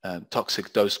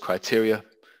toxic dose criteria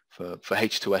for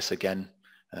H2S again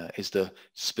is the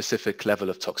specific level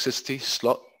of toxicity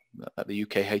slot that the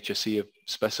UK HSE have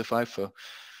specified for.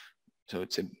 So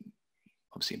it's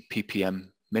obviously in ppm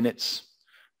minutes,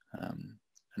 and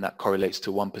that correlates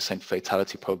to 1%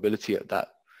 fatality probability at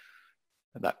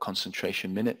that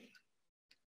concentration minute,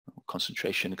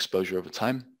 concentration exposure over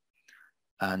time.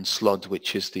 and SLOD,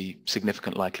 which is the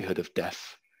significant likelihood of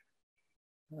death.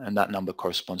 And that number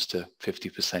corresponds to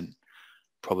 50%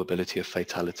 probability of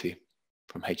fatality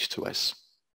from H2S.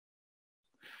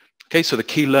 Okay, so the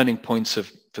key learning points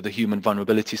for the human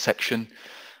vulnerability section.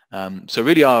 So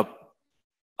really our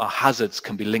hazards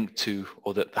can be linked to,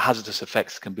 or the hazardous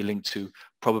effects can be linked to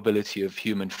probability of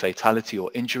human fatality or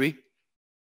injury.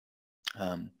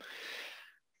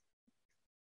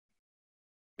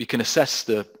 We can assess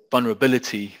the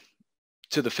vulnerability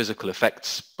to the physical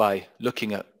effects by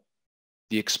looking at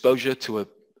the exposure to a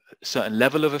certain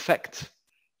level of effect,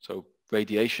 so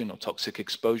radiation or toxic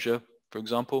exposure, for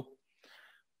example,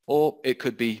 or it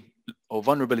could be, or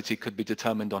vulnerability could be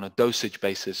determined on a dosage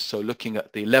basis, so looking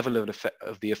at the level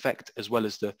of the effect as well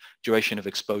as the duration of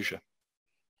exposure.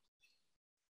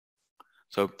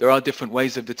 So there are different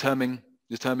ways of determining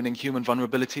human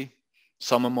vulnerability.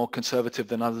 Some are more conservative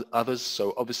than others.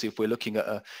 So obviously, if we're looking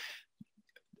at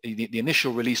the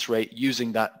initial release rate,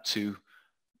 using that to,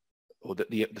 or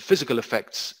the physical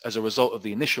effects as a result of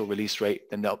the initial release rate,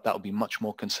 then that'll be much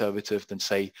more conservative than,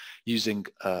 say, using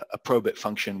a probit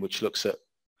function which looks at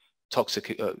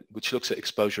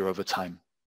exposure over time.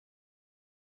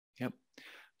 Yep.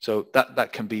 So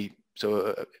that can be,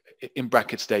 so in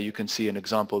brackets there you can see an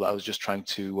example that I was just trying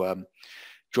to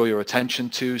draw your attention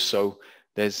to. So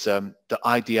there's the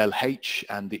IDLH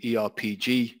and the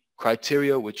ERPG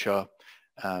criteria, which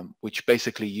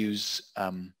basically use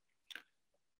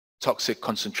toxic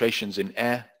concentrations in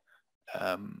air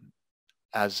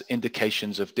as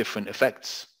indications of different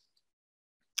effects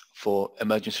for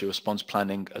emergency response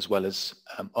planning, as well as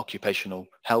occupational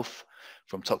health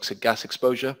from toxic gas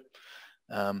exposure.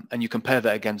 And you compare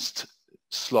that against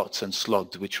SLOT and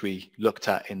SLOD, which we looked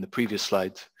at in the previous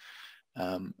slide.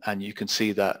 And you can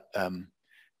see that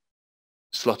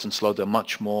SLOT and SLOD are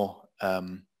much more,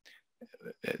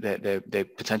 they're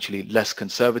potentially less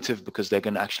conservative, because they're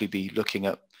going to actually be looking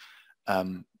at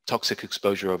toxic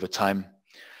exposure over time.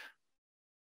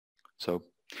 So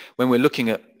when we're looking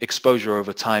at exposure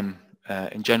over time,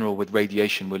 in general with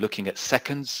radiation, we're looking at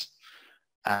seconds,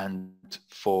 and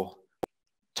for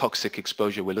toxic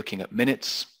exposure, we're looking at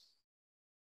minutes.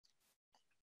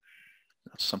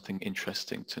 That's something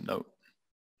interesting to note.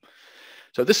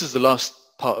 So this is the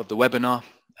last part of the webinar.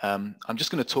 I'm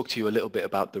just going to talk to you a little bit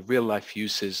about the real-life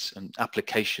uses and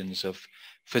applications of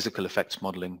physical effects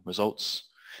modeling results.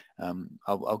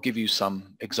 I'll give you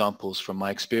some examples from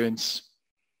my experience.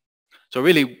 So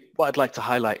really, what I'd like to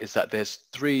highlight is that there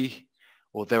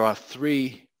are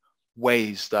three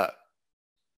ways that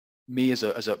me as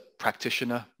a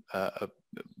practitioner, a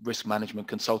risk management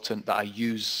consultant, that I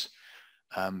use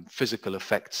physical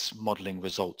effects modeling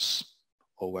results,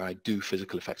 or where I do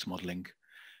physical effects modeling.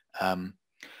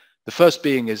 The first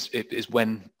being is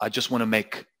when I just want to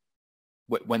make,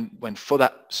 when for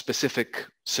that specific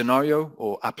scenario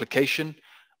or application,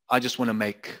 I just want to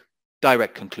make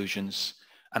direct conclusions,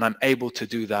 and I'm able to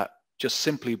do that just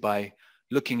simply by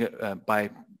looking at, by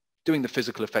doing the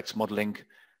physical effects modeling,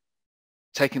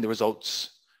 taking the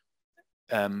results,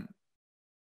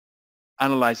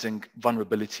 analyzing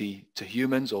vulnerability to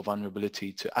humans or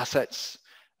vulnerability to assets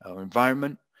or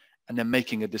environment, and then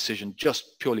making a decision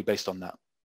just purely based on that.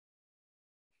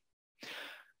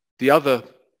 The other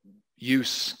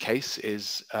use case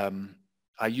is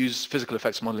I use physical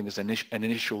effects modeling as an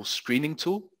initial screening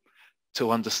tool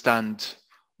to understand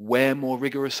where more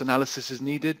rigorous analysis is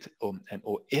needed, or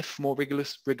if more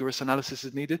rigorous analysis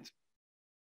is needed.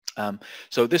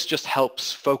 So this just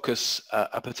helps focus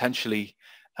potentially,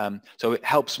 so it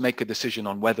helps make a decision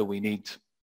on whether we need,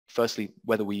 firstly,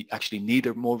 whether we actually need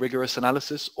a more rigorous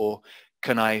analysis, or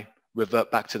can I revert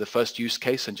back to the first use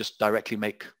case and just directly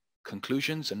make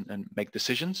conclusions and make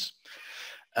decisions.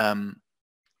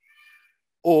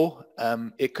 Or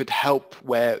it could help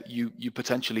where you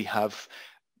potentially have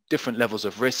different levels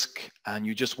of risk, and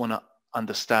you just want to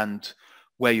understand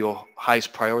where your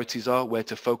highest priorities are, where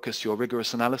to focus your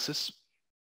rigorous analysis.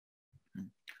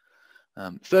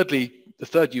 Thirdly, the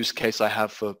third use case I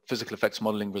have for physical effects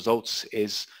modeling results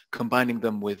is combining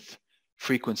them with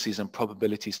frequencies and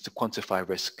probabilities to quantify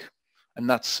risk. And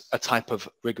that's a type of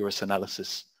rigorous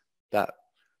analysis that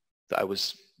I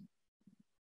was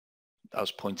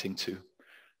pointing to.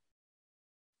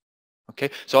 Okay,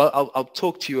 so I'll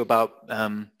talk to you about,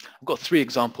 I've got three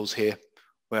examples here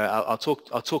where I'll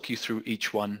talk you through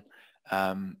each one,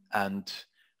 and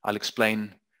I'll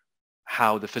explain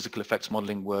how the physical effects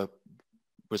modeling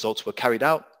results were carried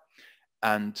out,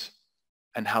 and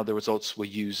how the results were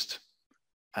used,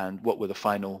 and what was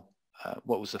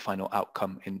the final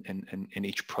outcome in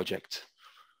each project.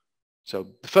 So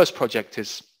the first project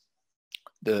is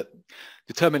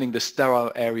Determining the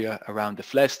sterile area around the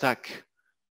flare stack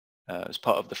as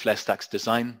part of the flare stack's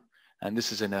design. And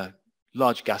this is in a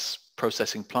large gas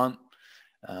processing plant,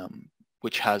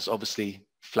 which has obviously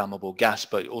flammable gas,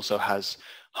 but it also has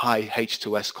high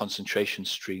H2S concentration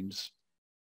streams.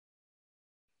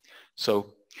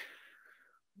 So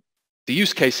the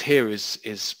use case here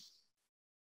is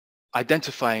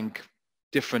identifying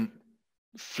different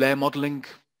flare modeling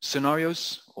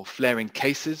scenarios or flaring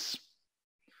cases,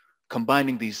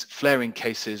 combining these flaring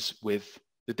cases with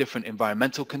the different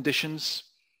environmental conditions.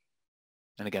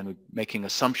 And again, we're making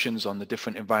assumptions on the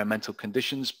different environmental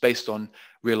conditions based on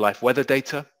real life weather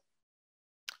data.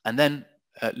 And then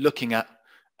looking at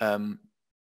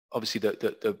obviously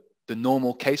the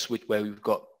normal case where we've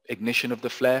got ignition of the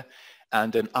flare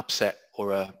and an upset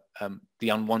or the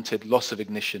unwanted loss of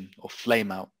ignition or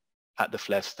flame out at the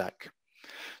flare stack.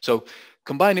 So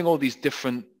combining all these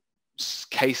different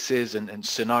cases and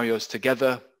scenarios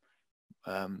together,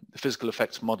 the physical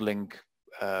effects modeling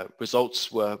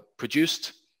results were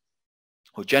produced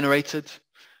or generated.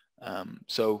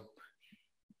 So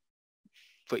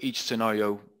for each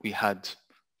scenario, we had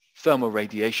thermal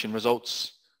radiation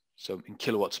results, so in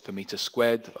kilowatts per meter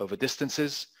squared over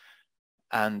distances,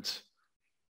 and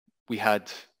we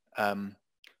had the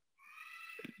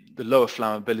lower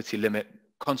flammability limit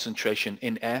concentration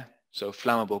in air, so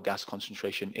flammable gas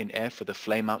concentration in air for the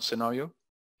flame out scenario.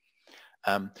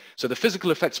 So the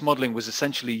physical effects modeling was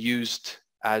essentially used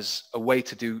as a way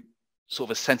to do sort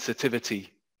of a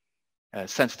sensitivity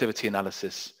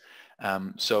analysis.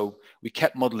 So we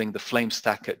kept modeling the flame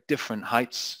stack at different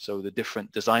heights, so the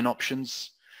different design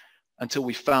options, until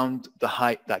we found the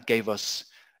height that gave us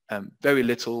very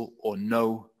little or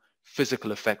no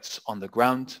physical effects on the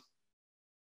ground.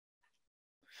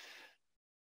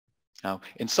 Now,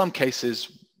 in some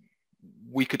cases,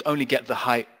 we could only get the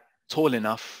height tall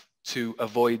enough to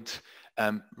avoid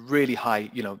really high,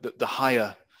 the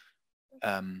higher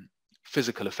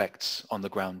physical effects on the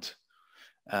ground.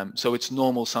 So it's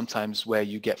normal sometimes where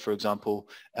you get, for example,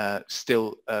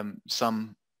 still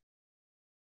some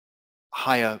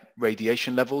higher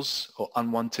radiation levels or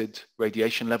unwanted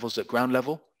radiation levels at ground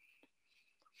level.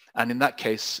 And in that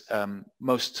case,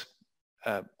 most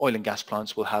oil and gas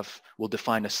plants will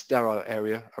define a sterile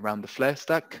area around the flare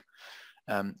stack.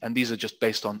 And these are just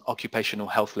based on occupational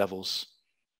health levels.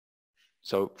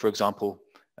 So for example,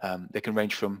 they can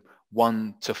range from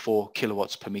 1 to 4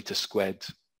 kilowatts per meter squared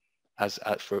as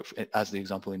the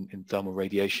example in thermal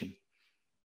radiation.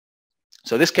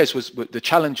 So this case was, the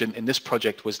challenge in this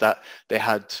project was that they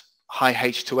had high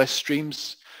H2S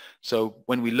streams. So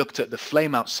when we looked at the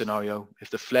flame out scenario, if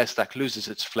the flare stack loses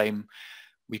its flame,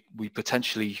 we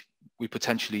potentially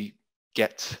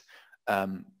get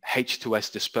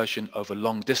H2S dispersion over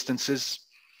long distances.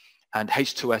 And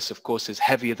H2S, of course, is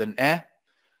heavier than air.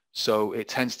 So it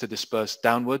tends to disperse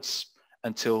downwards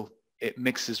until it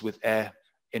mixes with air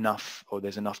enough, or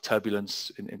there's enough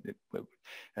turbulence in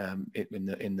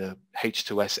the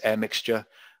H2S air mixture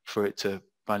for it to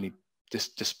finally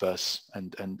disperse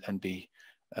and be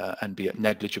at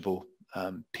negligible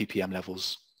ppm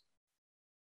levels.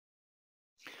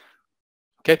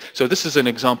 Okay, so this is an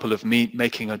example of me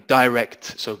making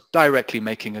directly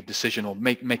making a decision or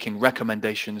making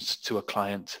recommendations to a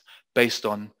client based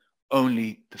on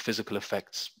only the physical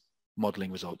effects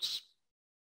modeling results.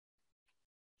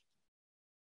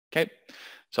 Okay,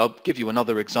 so I'll give you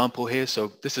another example here.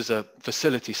 So this is a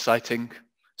facility siting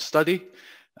study.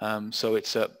 So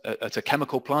it's a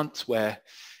chemical plant where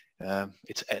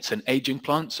it's an aging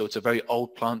plant. So it's a very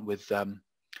old plant with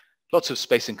lots of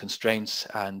spacing constraints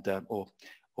and or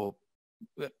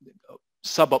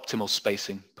suboptimal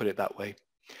spacing, put it that way.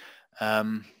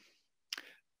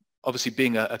 Obviously,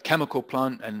 being a chemical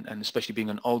plant and especially being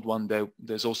an old one,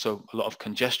 there's also a lot of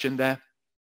congestion there.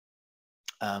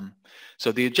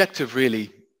 So the objective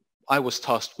really, I was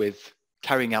tasked with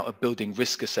carrying out a building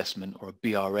risk assessment or a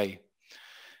BRA.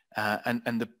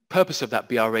 And the purpose of that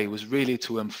BRA was really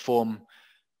to inform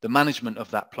the management of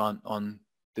that plant on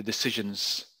the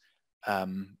decisions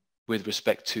with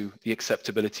respect to the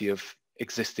acceptability of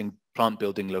existing plant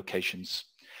building locations.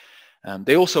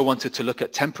 They also wanted to look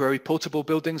at temporary portable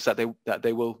buildings that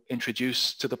they will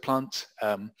introduce to the plant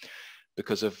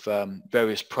because of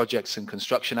various projects and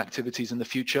construction activities in the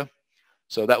future.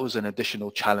 So that was an additional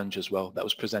challenge as well that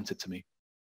was presented to me.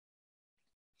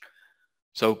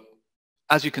 So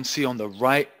as you can see on the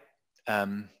right,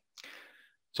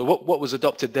 so what was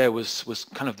adopted there was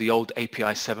kind of the old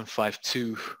API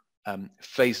 752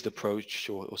 phased approach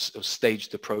or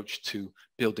staged approach to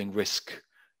building risk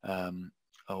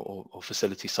or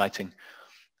facility siting,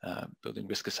 building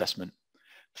risk assessment.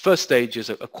 First stage is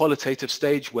a qualitative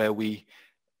stage where we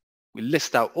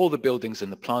list out all the buildings in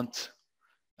the plant.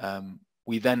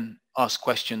 We then ask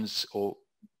questions or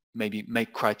maybe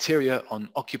make criteria on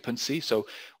occupancy. So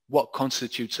what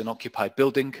constitutes an occupied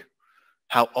building?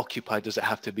 How occupied does it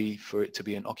have to be for it to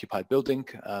be an occupied building?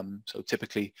 So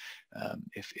typically,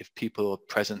 if people are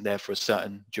present there for a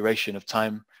certain duration of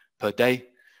time per day,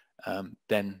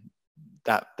 then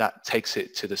that takes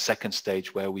it to the second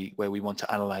stage where we want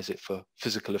to analyze it for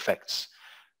physical effects.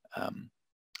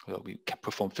 We can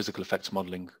perform physical effects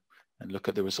modeling and look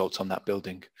at the results on that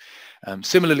building.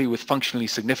 Similarly with functionally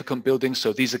significant buildings,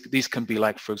 so these can be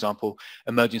like, for example,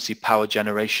 emergency power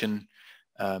generation,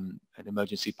 an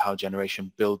emergency power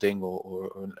generation building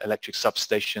or an electric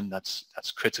substation that's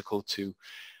critical to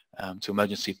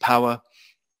emergency power.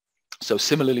 So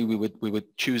similarly, we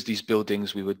would choose these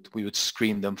buildings, we would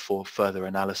screen them for further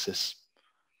analysis,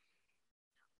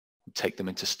 take them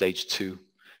into stage 2.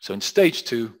 So in stage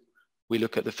 2, we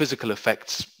look at the physical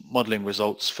effects modeling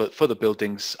results for the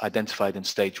buildings identified in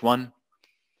stage 1.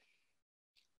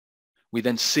 We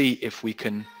then see if we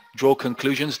can draw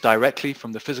conclusions directly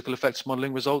from the physical effects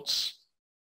modeling results.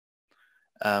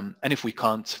 And if we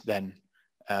can't, then,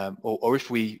 or if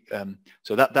we,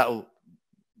 so that'll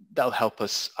help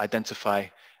us identify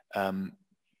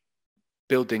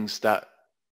buildings that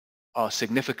are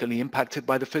significantly impacted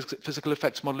by the physical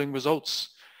effects modeling results.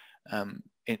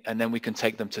 And then we can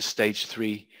take them to stage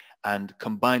 3 and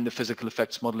combine the physical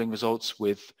effects modeling results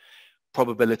with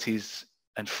probabilities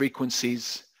and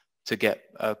frequencies to get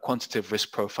a quantitative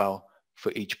risk profile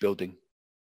for each building.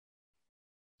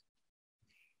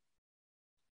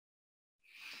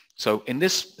 So in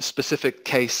this specific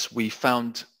case, we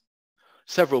found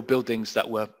several buildings that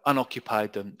were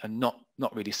unoccupied and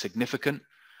not really significant,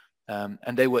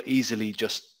 and they were easily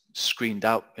just screened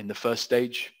out in the first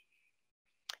stage.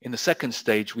 In the second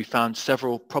stage, we found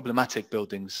several problematic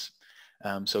buildings,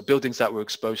 so buildings that were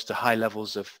exposed to high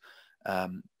levels of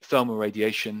thermal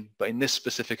radiation, but in this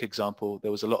specific example,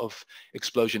 there was a lot of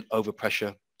explosion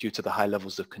overpressure due to the high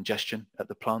levels of congestion at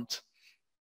the plant.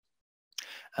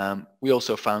 We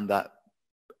also found that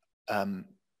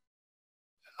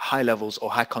high levels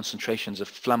or high concentrations of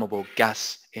flammable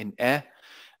gas in air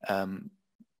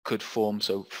could form,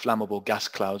 so flammable gas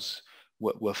clouds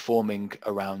were forming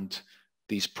around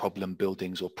these problem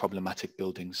buildings or problematic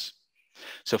buildings.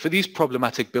 So for these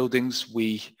problematic buildings,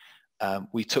 we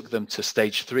took them to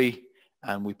stage 3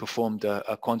 and we performed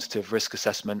a quantitative risk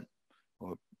assessment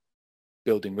or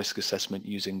building risk assessment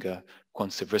using a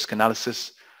quantitative risk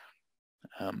analysis.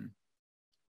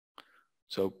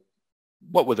 So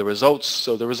what were the results?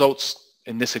 So the results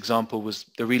in this example was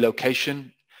the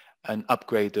relocation and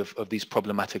upgrade of these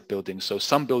problematic buildings. So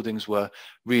some buildings were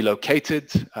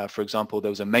relocated. For example,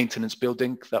 there was a maintenance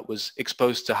building that was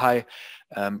exposed to high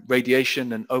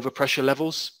radiation and overpressure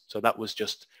levels. So that was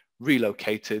just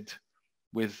relocated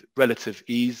with relative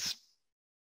ease.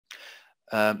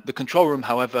 The control room,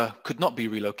 however, could not be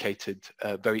relocated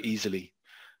very easily.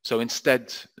 So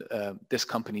instead, this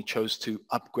company chose to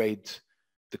upgrade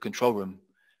the control room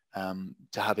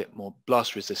to have it more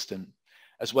blast resistant,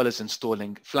 as well as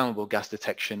installing flammable gas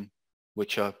detection,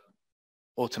 which are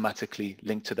automatically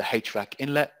linked to the HVAC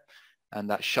inlet, and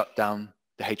that shut down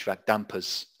the HVAC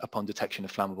dampers upon detection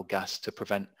of flammable gas to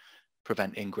prevent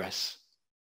ingress.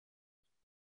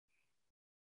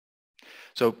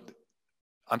 So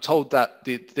I'm told that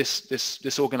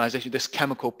this organization, this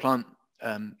chemical plant,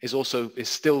 is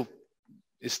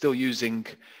still using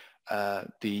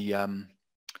the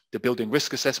building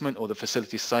risk assessment or the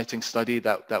facility siting study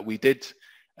that we did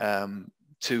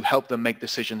to help them make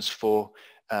decisions for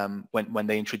when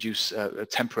they introduce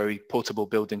temporary portable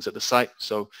buildings at the site.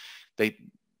 So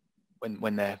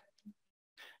when they're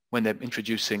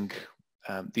introducing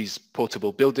these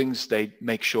portable buildings, they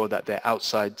make sure that they're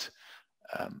outside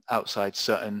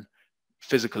certain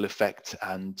physical effect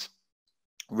and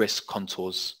risk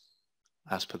contours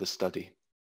as per the study.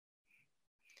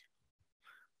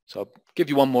 So I'll give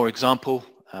you one more example.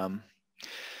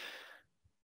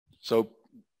 So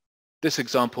this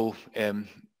example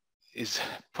is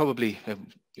probably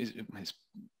is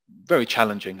very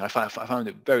challenging. I found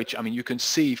it very, I mean, you can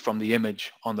see from the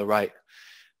image on the right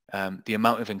the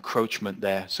amount of encroachment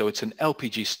there. So it's an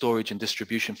LPG storage and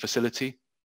distribution facility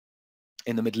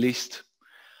in the Middle East.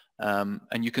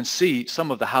 And you can see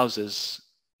some of the houses,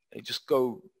 they just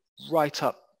go right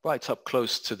up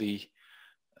close to the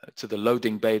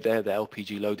loading bay there, the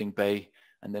LPG loading bay,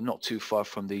 and they're not too far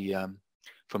from the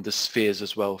spheres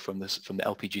as well, from the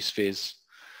LPG spheres.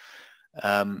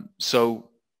 So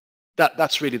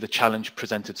that's really the challenge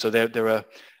presented. So there are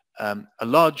a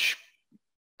large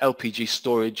LPG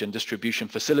storage and distribution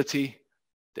facility.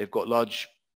 They've got large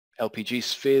LPG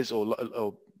spheres or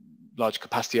large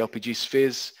capacity LPG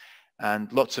spheres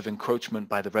and lots of encroachment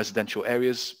by the residential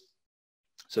areas.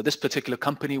 So this particular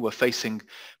company were facing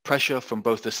pressure from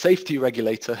both the safety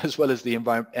regulator as well as the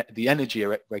energy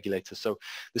regulator. So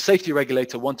the safety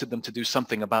regulator wanted them to do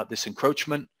something about this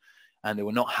encroachment, and they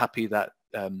were not happy that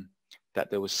that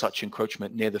there was such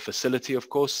encroachment near the facility, of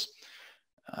course.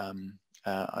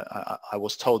 I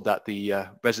was told that the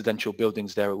residential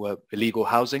buildings there were illegal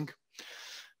housing.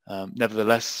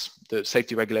 Nevertheless, the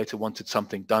safety regulator wanted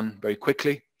something done very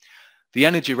quickly. The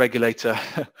energy regulator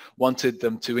wanted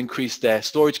them to increase their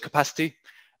storage capacity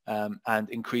and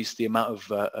increase the amount of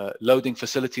loading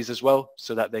facilities as well,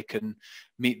 so that they can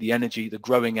meet the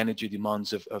growing energy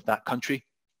demands of that country.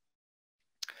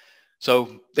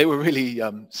 So they were really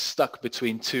stuck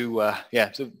between two,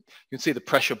 so you can see the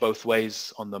pressure both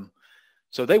ways on them.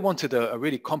 So they wanted a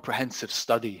really comprehensive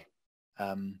study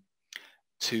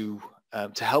to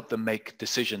help them make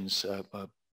decisions,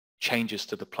 changes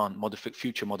to the plant,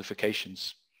 future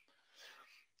modifications.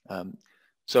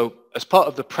 So as part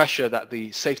of the pressure that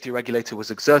the safety regulator was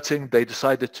exerting, they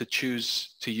decided to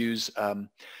choose to use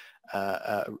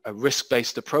a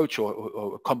risk-based approach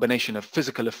or a combination of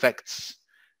physical effects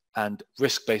and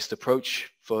risk-based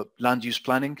approach for land use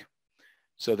planning.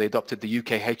 So they adopted the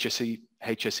UK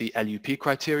HSE LUP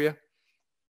criteria.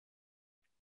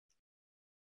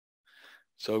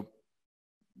 So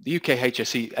the UK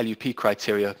HSE LUP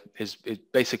criteria is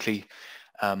basically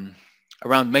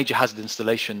around major hazard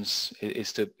installations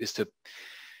is to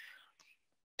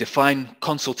define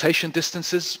consultation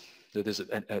distances. So there's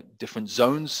different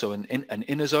zones, so an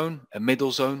inner zone, a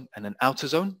middle zone, and an outer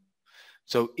zone.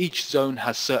 So each zone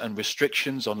has certain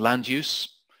restrictions on land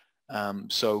use.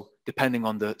 So depending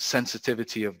on the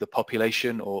sensitivity of the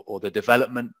population or the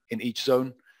development in each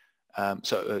zone,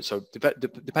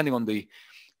 depending on the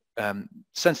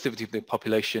sensitivity of the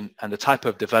population and the type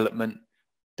of development,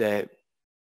 they're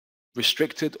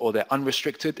restricted or they're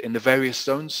unrestricted in the various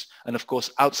zones. And of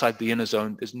course, outside the inner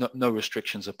zone, there's no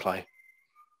restrictions apply.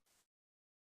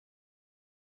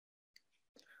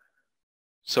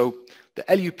 So the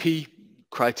LUP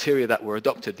criteria that were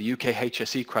adopted, the UK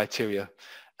HSE criteria,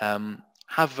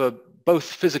 have both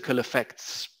physical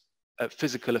effects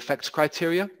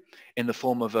criteria in the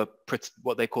form of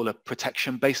what they call a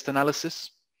protection-based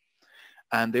analysis.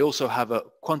 And they also have a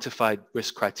quantified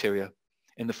risk criteria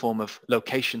in the form of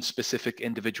location-specific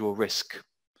individual risk.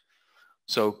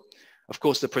 So, of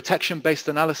course, the protection-based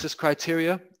analysis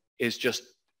criteria is just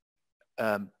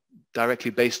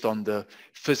directly based on the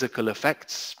physical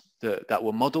effects that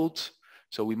were modeled.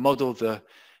 So we model the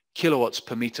kilowatts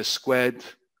per meter squared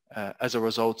as a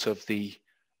result of the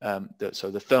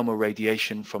thermal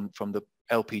radiation from the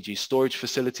LPG storage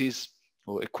facilities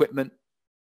or equipment.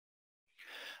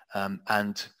 And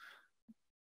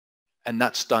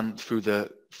that's done through the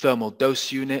thermal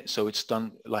dose unit. So it's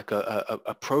done like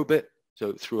a probit,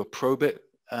 so through a probit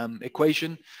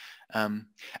equation.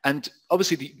 And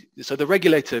obviously, the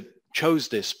regulator chose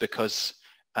this because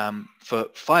for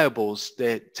fireballs,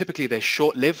 they're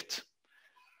short-lived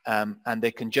and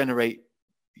they can generate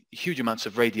huge amounts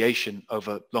of radiation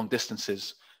over long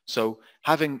distances. So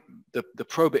having the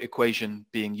probit equation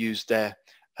being used there,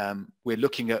 we're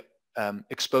looking at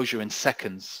exposure in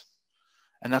seconds.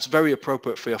 And that's very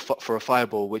appropriate for a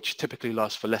fireball, which typically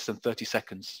lasts for less than 30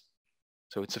 seconds.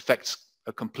 So its effects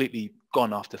are completely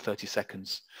gone after 30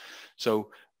 seconds. So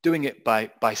doing it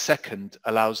by second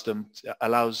or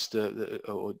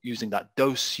using that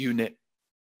dose unit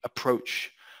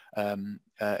approach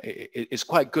is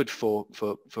quite good for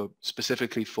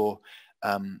specifically for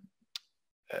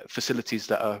facilities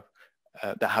that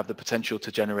have the potential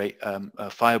to generate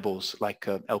fireballs, like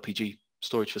LPG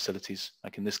storage facilities,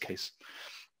 like in this case.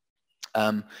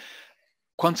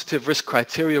 Quantitative risk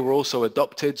criteria were also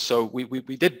adopted, so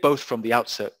we did both from the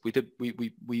outset. We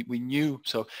knew,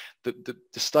 so the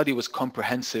study was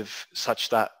comprehensive, such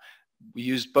that we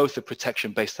used both the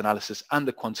protection-based analysis and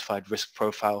the quantified risk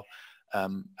profile,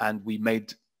 and we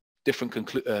made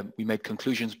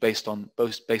conclusions based on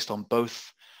both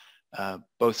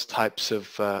types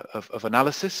of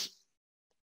analysis.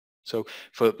 So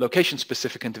for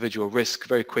location-specific individual risk,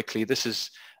 very quickly, this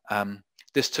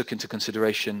took into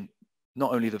consideration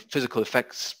not only the physical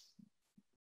effect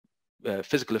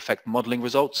modeling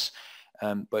results,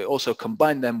 but it also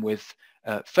combined them with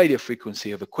failure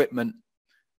frequency of equipment,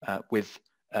 with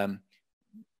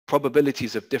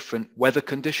probabilities of different weather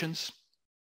conditions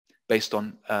based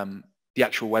on the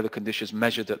actual weather conditions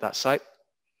measured at that site,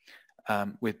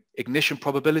 with ignition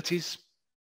probabilities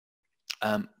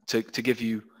to give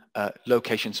you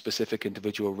location-specific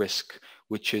individual risk,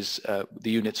 which is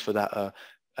the units for that are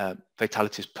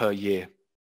fatalities per year.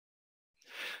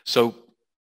 So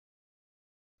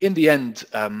in the end,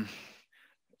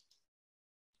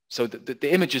 so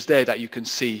the images there that you can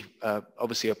see,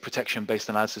 obviously a protection-based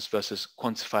analysis versus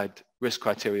quantified risk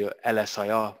criteria,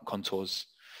 LSIR contours.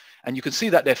 And you can see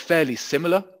that they're fairly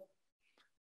similar.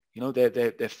 You know,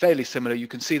 they're fairly similar. You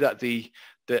can see that the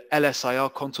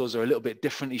LSIR contours are a little bit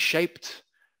differently shaped.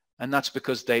 And that's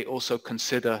because they also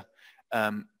consider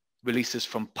releases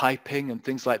from piping and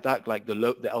things like that, like the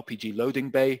LPG loading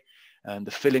bay and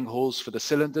the filling halls for the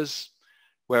cylinders.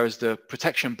 Whereas the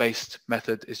protection-based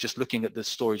method is just looking at the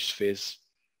storage spheres.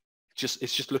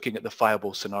 It's just looking at the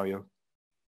fireball scenario.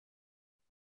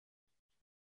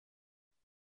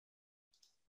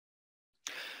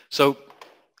 So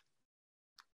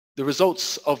the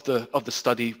results of the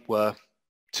study were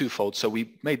twofold. So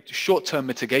we made short-term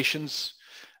mitigations.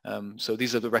 So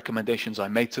these are the recommendations I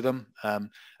made to them.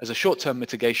 As a short-term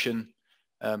mitigation,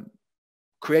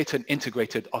 create an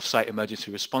integrated off-site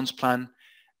emergency response plan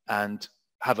and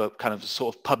have a kind of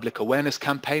sort of public awareness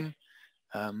campaign.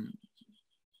 And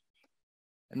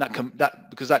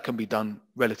because that can be done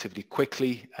relatively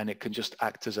quickly, and it can just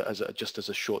act as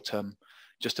a short-term,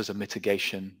 just as a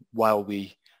mitigation while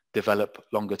we develop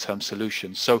longer-term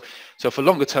solutions. So for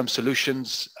longer-term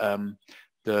solutions,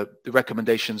 the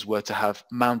recommendations were to have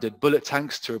mounted bullet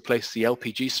tanks to replace the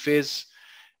LPG spheres.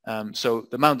 So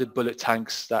the mounted bullet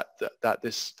tanks that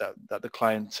the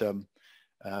client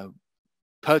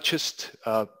purchased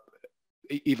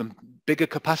even bigger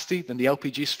capacity than the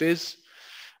LPG spheres.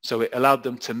 So it allowed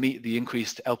them to meet the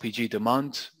increased LPG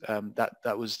demand.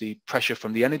 That was the pressure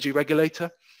from the energy regulator,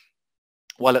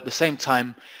 while at the same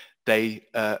time they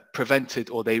prevented,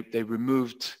 or they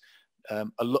removed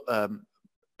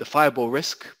the fireball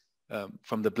risk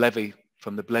from the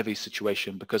BLEVE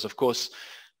situation, because of course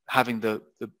having the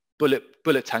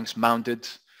bullet tanks mounted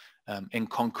in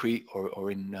concrete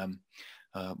or in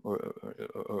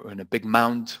a big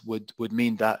mound would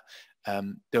mean that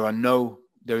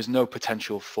there is no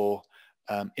potential for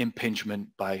impingement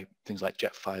by things like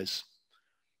jet fires,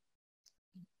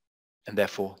 and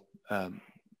therefore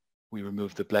we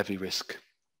remove the BLEVE risk.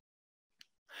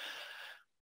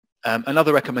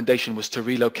 Another recommendation was to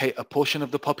relocate a portion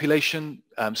of the population.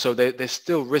 So there's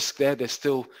still risk there. There's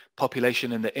still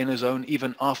population in the inner zone,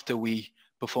 even after we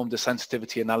performed a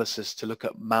sensitivity analysis to look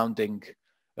at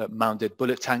mounted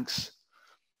bullet tanks.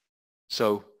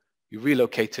 So we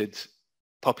relocated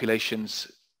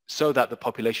populations so that the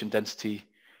population density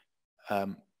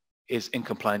is in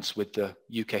compliance with the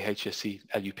UK HSE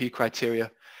LUP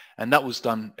criteria. And that was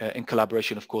done in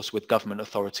collaboration, of course, with government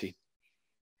authority.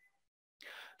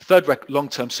 Third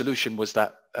long-term solution was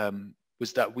that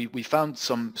we found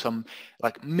some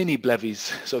like mini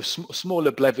BLEVEs, so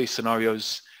smaller BLEVE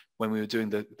scenarios when we were doing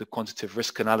the quantitative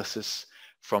risk analysis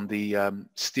from the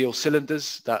steel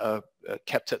cylinders that are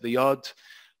kept at the yard.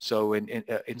 So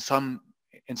in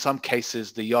some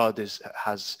cases the yard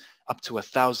has up to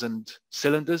 1,000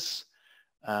 cylinders,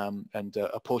 and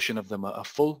a portion of them are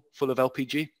full of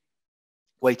LPG,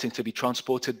 waiting to be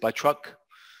transported by truck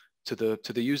to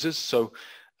the users. So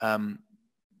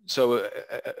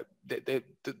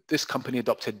this company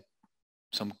adopted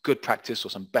some good practice or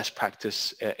some best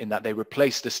practice in that they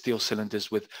replaced the steel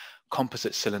cylinders with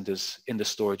composite cylinders in the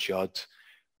storage yard,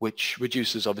 which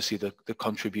reduces obviously the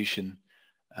contribution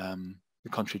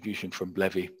from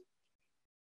BLEVE.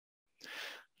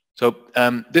 So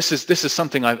this is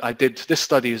something I did. This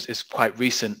study is quite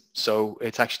recent, so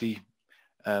it's actually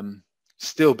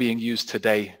still being used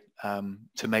today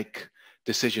to make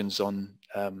decisions on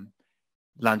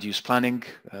land use planning,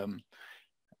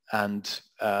 and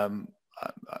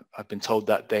I've been told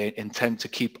that they intend to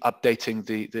keep updating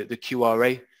the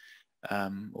QRA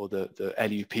or the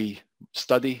LUP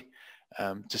study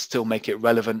to still make it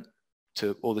relevant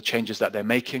to all the changes that they're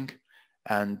making,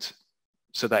 and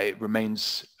so that it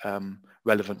remains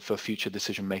relevant for future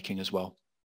decision making as well.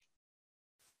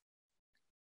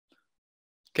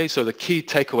 Okay, so the key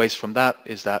takeaways from that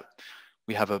is that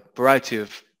we have a variety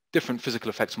of different physical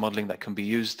effects modeling that can be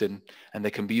used and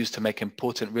they can be used to make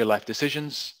important real-life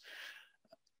decisions.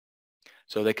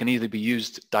 So they can either be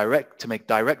used to make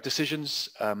direct decisions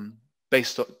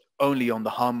based only on the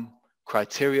harm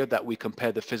criteria that we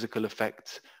compare the physical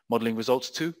effect modeling results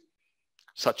to,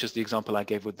 such as the example I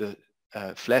gave with the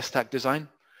flare stack design.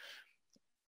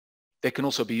 They can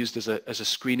also be used as a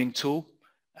screening tool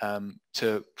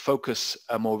to focus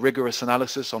a more rigorous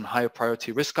analysis on higher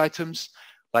priority risk items,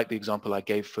 like the example I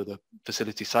gave for the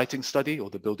facility siting study or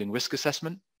the building risk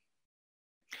assessment.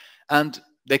 And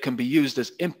they can be used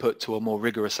as input to a more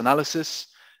rigorous analysis,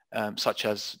 such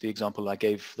as the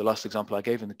last example I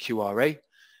gave in the QRA,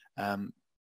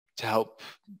 to help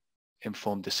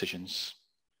inform decisions.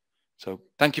 So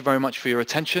thank you very much for your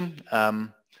attention.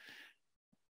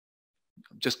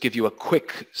 Just give you a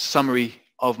quick summary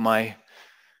of my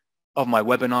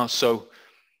webinar. So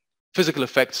physical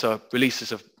effects are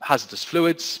releases of hazardous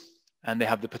fluids, and they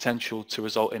have the potential to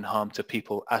result in harm to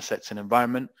people, assets, and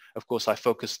environment. Of course, I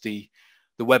focused the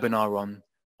webinar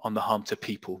on the harm to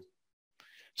people.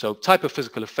 So type of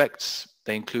physical effects,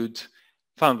 they include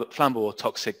flammable or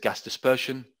toxic gas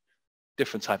dispersion,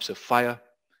 different types of fire,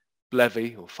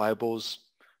 levy or fireballs,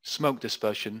 smoke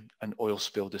dispersion, and oil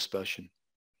spill dispersion.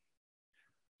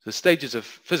 The stages of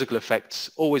physical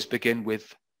effects always begin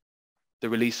with the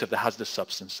release of the hazardous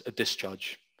substance, a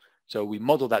discharge. So we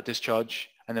model that discharge,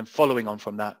 and then following on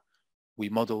from that, we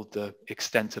model the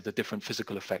extent of the different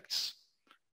physical effects.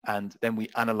 And then we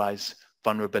analyze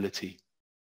vulnerability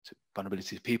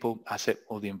to people, asset,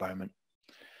 or the environment.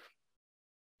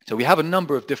 So we have a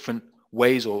number of different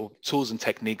ways or tools and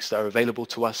techniques that are available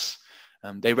to us.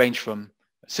 They range from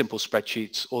simple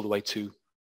spreadsheets all the way to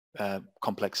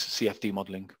complex CFD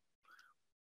modeling.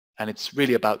 And it's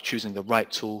really about choosing the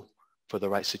right tool for the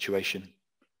right situation.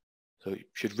 So it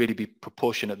should really be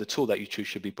proportionate. The tool that you choose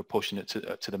should be proportionate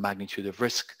to the magnitude of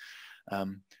risk.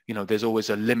 There's always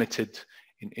a limited,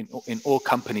 in all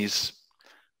companies,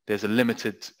 there's a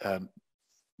limited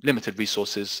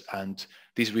resources, and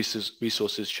these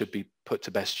resources should be put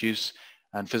to best use.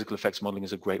 And physical effects modeling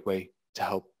is a great way to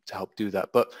help do that.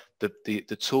 But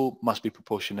the tool must be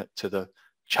proportionate to the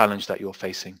challenge that you're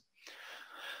facing.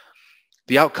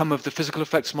 The outcome of the physical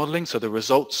effects modeling, so the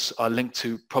results are linked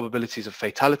to probabilities of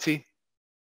fatality.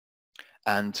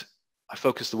 And I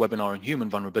focus the webinar on human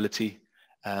vulnerability,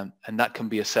 and that can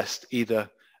be assessed either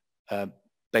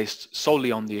based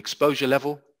solely on the exposure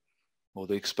level or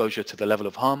the exposure to the level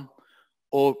of harm,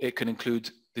 or it can include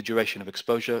the duration of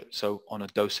exposure, so on a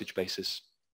dosage basis.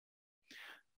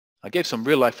 I gave some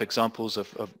real-life examples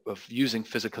of using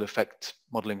physical effect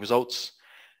modeling results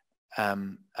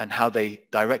and how they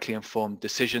directly informed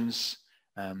decisions,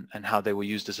 and how they were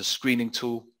used as a screening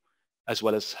tool, as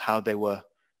well as how they were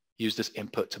used as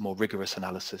input to more rigorous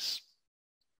analysis.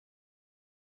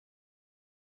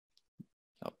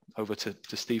 Over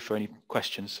to Steve for any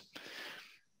questions.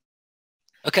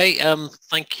 Okay,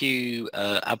 thank you,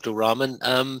 Abdul Rahman.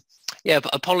 Yeah,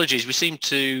 but apologies.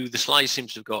 The slides seem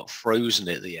to have got frozen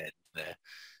at the end there,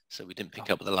 so we didn't pick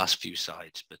up the last few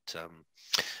slides. But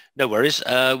no worries.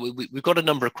 We've got a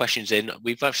number of questions in.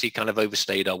 We've actually kind of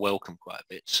overstayed our welcome quite a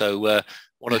bit. So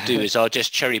what I'll do is I'll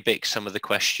just cherry pick some of the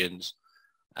questions,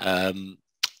 and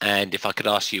if I could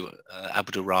ask you,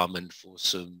 Abdul Rahman, for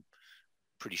some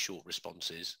pretty short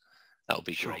responses, that would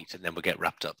be great, and then we'll get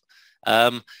wrapped up.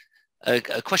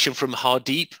 A question from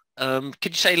Hardeep.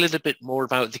 Could you say a little bit more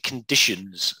about the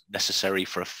conditions necessary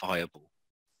for a fireball?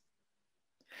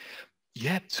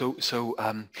 Yeah, so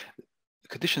the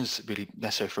conditions really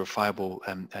necessary for a fireball,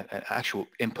 actual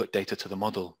input data to the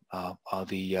model are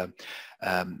the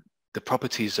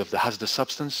properties of the hazardous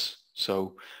substance.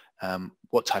 So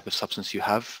what type of substance you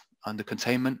have under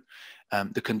containment,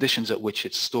 the conditions at which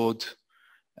it's stored,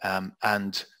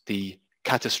 and the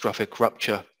catastrophic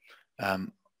rupture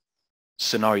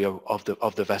scenario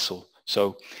of the vessel.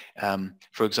 So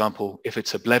for example, if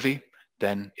it's a levy,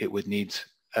 then it would need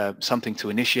something to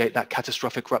initiate that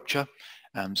catastrophic rupture,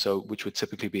 which would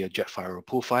typically be a jet fire or a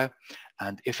pool fire.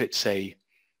 And if it's a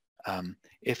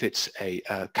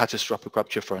catastrophic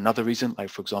rupture for another reason, like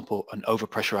for example an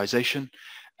overpressurization,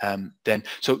 then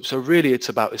so really it's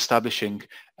about establishing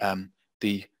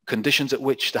the conditions at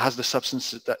which the hazardous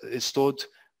substance that is stored,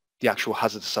 the actual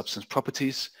hazardous substance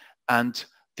properties, and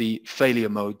the failure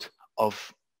mode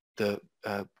of the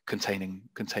containing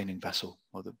vessel.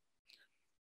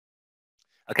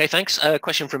 Okay, thanks.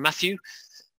 Question from Matthew.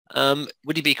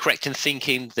 Would you be correct in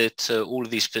thinking that all of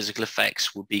these physical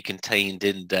effects will be contained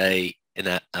in a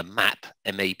MAP,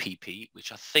 M-A-P-P,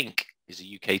 which I think is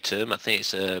a UK term. I think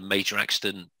it's a major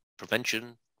accident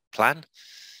prevention plan,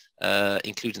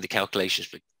 including the calculations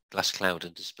for glass cloud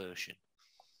and dispersion?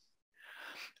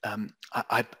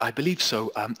 I believe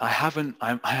so. I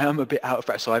am a bit out of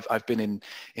practice. So I've been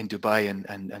in Dubai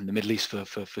and the Middle East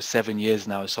for 7 years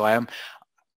now. So I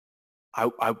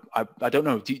don't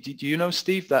know. Do you know,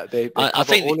 Steve, that they cover I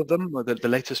think all of them, or the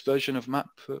latest version of MAP?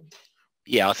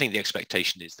 Yeah, I think the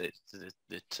expectation is that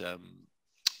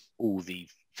all the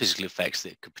physical effects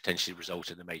that could potentially result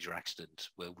in a major accident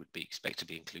would be expected to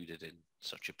be included in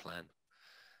such a plan.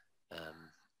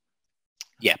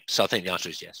 Yeah, so I think the answer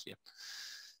is yes. Yeah.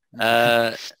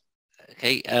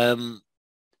 Okay.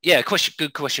 Yeah,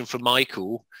 good question from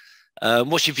Michael.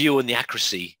 What's your view on the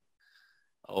accuracy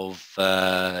of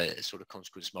sort of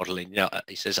consequence modeling? You know,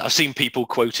 he says, I've seen people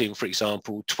quoting, for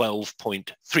example,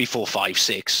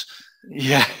 12.3456.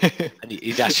 Yeah. And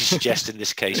he's actually suggested in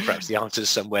this case, perhaps the answer is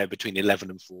somewhere between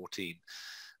 11 and 14.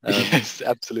 Yes,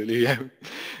 absolutely. Yeah.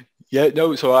 Yeah,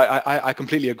 no, so I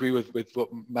completely agree with what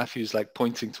Matthew's like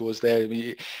pointing towards there. I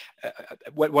mean,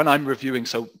 when I'm reviewing,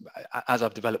 so as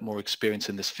I've developed more experience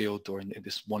in this field or in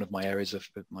this one of my areas of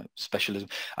my specialism,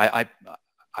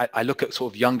 I look at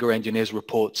sort of younger engineers'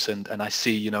 reports and I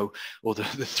see, you know, all the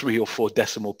 3 or 4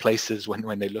 decimal places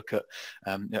when they look at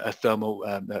a thermal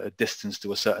a distance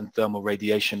to a certain thermal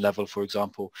radiation level, for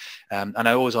example. And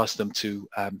I always ask them to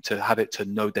have it to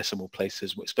no decimal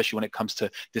places, especially when it comes to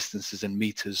distances in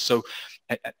meters. So,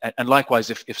 and likewise,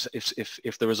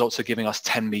 if the results are giving us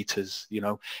 10 meters, you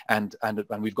know, and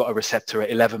we've got a receptor at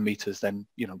 11 meters, then,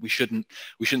 you know, we shouldn't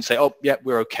say, oh, yeah,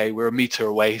 we're okay, we're a meter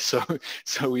away, so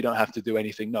we don't have to do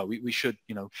anything. No, we should,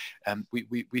 you know,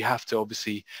 we have to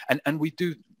obviously, and we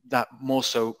do that more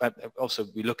so. Also,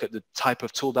 we look at the type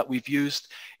of tool that we've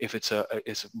used. If it's a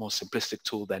more simplistic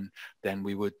tool, then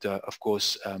we would, of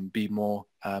course, be more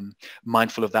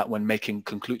mindful of that when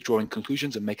drawing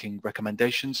conclusions and making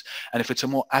recommendations. And if it's a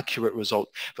more accurate result,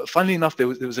 but funnily enough, there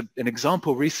was an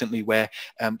example recently where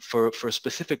for a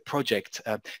specific project,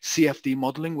 CFD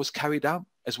modeling was carried out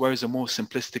as well as a more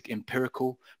simplistic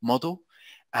empirical model,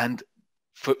 and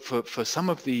for some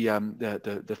of the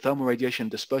thermal radiation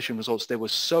dispersion results, they were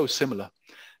so similar.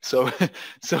 So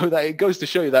that it goes to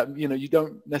show you that, you know, you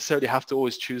don't necessarily have to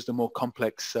always choose the more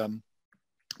complex,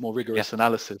 more rigorous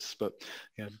analysis. But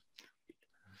yeah.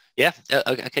 Yeah.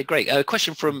 Okay. Great. A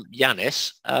question from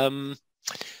Yanis.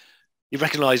 You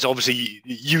recognise, obviously,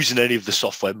 using any of the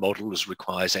software models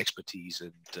requires expertise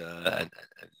and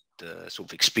sort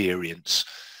of experience.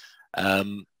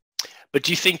 But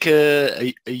do you think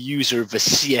a user of a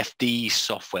CFD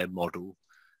software model,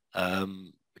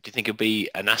 do you think it'd be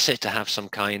an asset to have some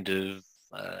kind of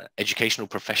educational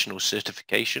professional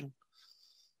certification?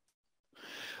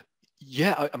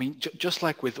 Yeah, I mean, just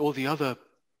like with all the other,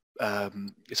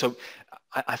 so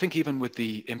I think even with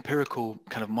the empirical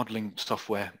kind of modeling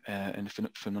software and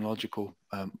phenomenological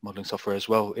modeling software as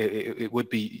well,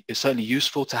 it's certainly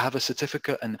useful to have a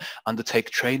certificate and undertake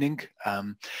training.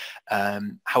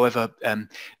 However,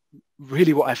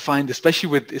 really what I find, especially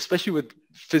with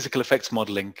physical effects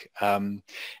modeling,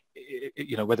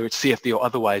 you know, whether it's CFD or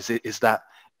otherwise, is that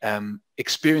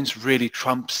experience really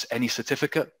trumps any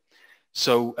certificate.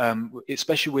 So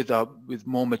especially with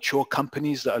more mature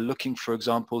companies that are looking, for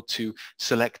example, to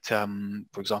select,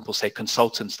 for example, say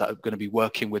consultants that are going to be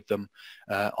working with them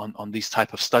on these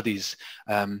type of studies,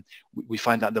 we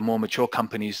find that the more mature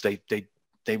companies,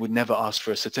 they would never ask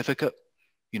for a certificate,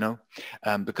 you know,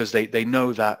 because they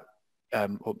know that,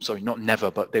 sorry, not never,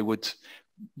 but they would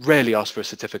rarely ask for a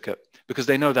certificate because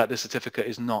they know that the certificate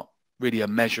is not really a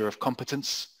measure of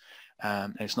competence.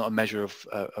 And it's not a measure of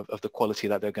the quality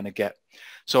that they're going to get.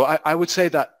 So I would say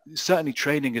that certainly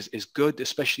training is good,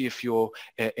 especially if you're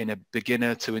in a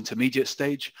beginner to intermediate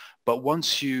stage. But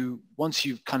once you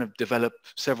kind of develop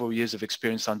several years of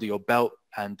experience under your belt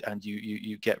and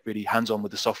you get really hands-on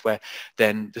with the software,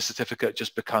 then the certificate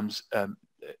just becomes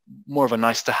more of a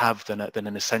nice to have than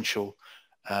an essential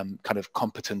kind of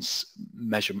competence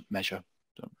measure.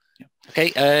 So, yeah.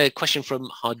 Okay, question from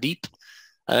Hardeep.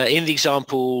 In the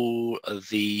example of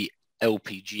the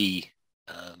LPG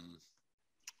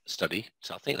study,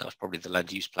 so I think that was probably the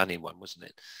land use planning one, wasn't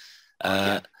it?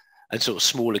 Yeah. And sort of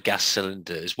smaller gas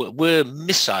cylinders, were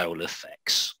missile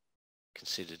effects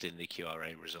considered in the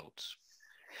QRA results?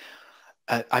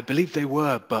 I believe they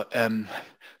were, but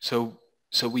so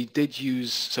we did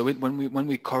use, so when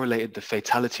we correlated the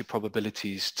fatality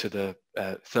probabilities to the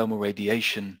thermal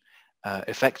radiation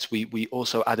effects, we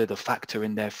also added a factor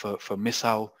in there for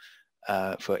missile,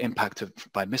 for impact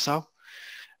by missiles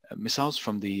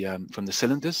from the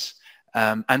cylinders,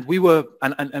 and we were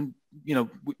and you know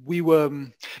we were,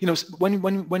 you know,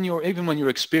 when you're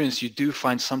experienced, you do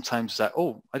find sometimes that,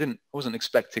 oh, I wasn't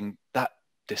expecting that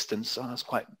distance, oh, that's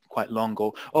quite long,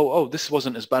 or oh this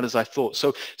wasn't as bad as I thought.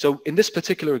 So in this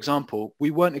particular example,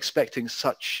 we weren't expecting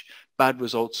such bad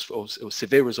results or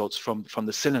severe results from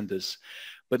the cylinders.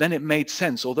 But then it made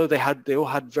sense, although they all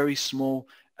had very small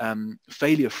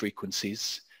failure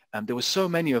frequencies, and there were so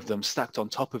many of them stacked on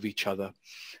top of each other,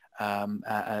 and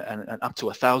up to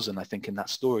 1,000, I think, in that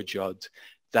storage yard,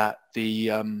 that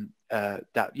that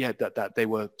they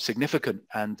were significant,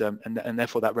 and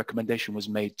therefore that recommendation was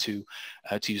made to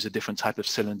use a different type of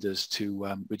cylinders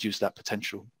to reduce that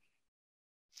potential.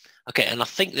 Okay, and I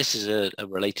think this is a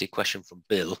related question from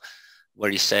Bill,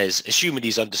 where he says, assuming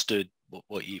he's understood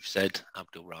what you've said,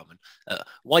 Abdul Rahman,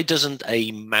 why doesn't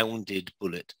a mounded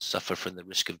bullet suffer from the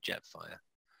risk of jet fire?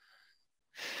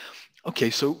 Okay,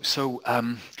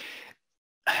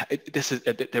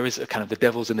 there is a kind of the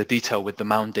devil's in the detail with the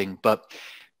mounding, but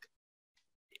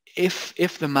if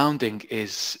the mounding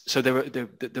is, so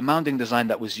the mounding design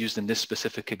that was used in this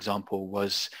specific example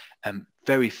was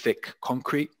very thick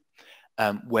concrete,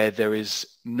 where there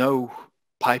is no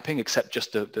piping except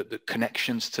just the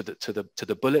connections to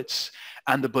the bullets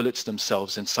and the bullets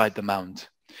themselves inside the mound.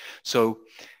 So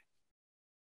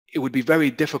it would be very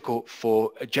difficult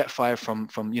for a jet fire from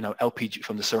LPG,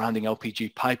 from the surrounding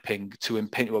LPG piping to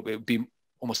impinge. Well, it would be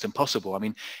almost impossible. I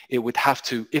mean, it would have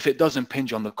to, if it does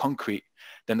impinge on the concrete,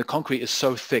 then the concrete is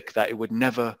so thick that it would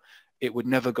never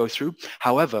go through.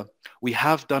 However, we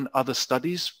have done other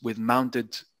studies with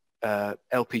mounded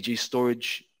LPG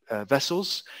storage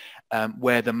vessels,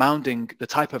 where the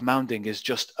type of mounding is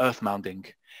just earth mounding,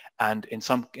 and in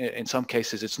some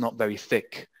cases it's not very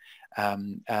thick.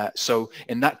 So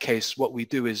in that case, what we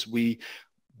do is we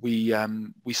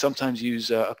sometimes use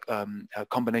a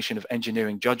combination of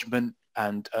engineering judgment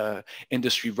and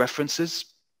industry references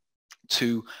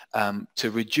to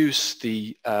reduce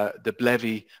the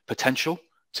Blevy potential,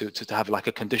 to have like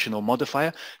a conditional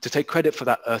modifier, to take credit for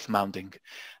that earth mounding.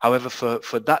 However,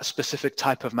 for that specific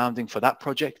type of mounding for that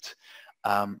project,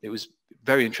 it was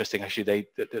very interesting actually.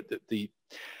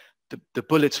 The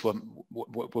bullets were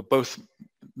both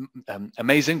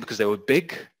amazing because they were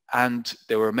big, and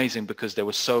they were amazing because they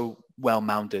were so well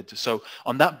mounded. So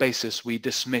on that basis, we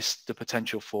dismissed the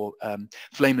potential for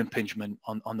flame impingement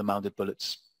on the mounded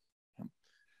bullets.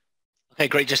 Okay,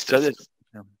 great. Just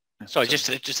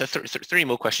three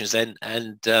more questions then,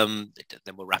 and then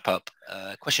we'll wrap up.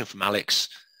 Question from Alex.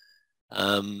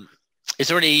 Is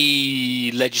there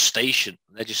any legislation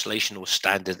or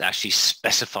standard that actually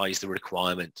specifies the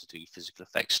requirement to do physical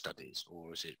effects studies,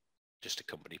 or is it just a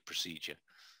company procedure?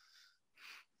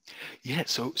 Yeah,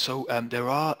 so there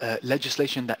are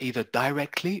legislation that either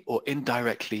directly or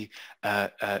indirectly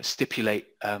stipulate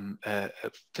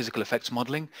physical effects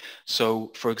modeling.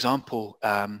 So, for example,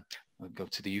 we'll go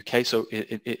to the UK. So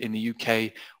in the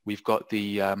UK, we've got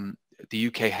the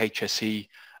UK HSE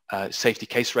safety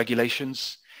case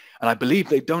regulations. And I believe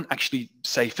they don't actually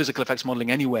say physical effects modeling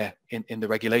anywhere in the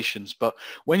regulations. But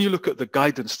when you look at the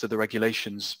guidance to the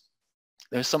regulations,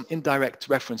 there's some indirect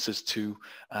references to,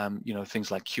 things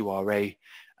like QRA,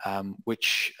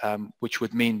 which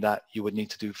would mean that you would need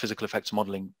to do physical effects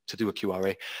modeling to do a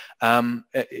QRA.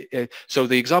 So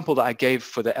the example that I gave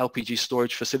for the LPG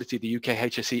storage facility, the UK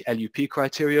HSE LUP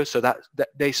criteria, so that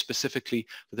they specifically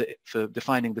for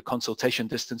defining the consultation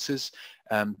distances,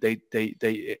 they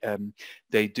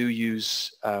do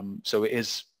use, so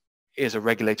it is a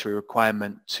regulatory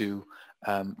requirement to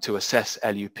assess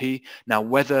LUP. Now,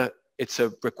 whether it's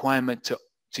a requirement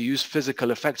to use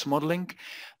physical effects modeling,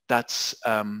 that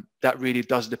really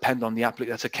does depend on the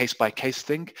application. That's a case-by-case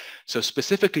thing. So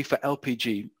specifically for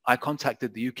LPG, I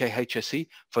contacted the UK HSE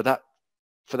for that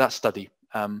study,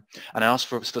 and I asked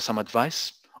for some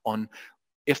advice on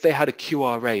if they had a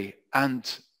QRA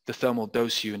and the thermal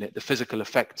dose unit, the physical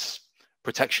effects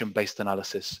protection-based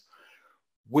analysis,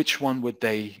 which one would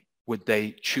they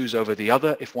choose over the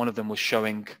other if one of them was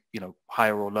showing,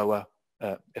 higher or lower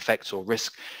effects or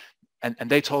risk. And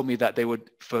they told me that they would,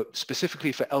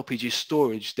 specifically for LPG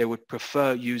storage, they would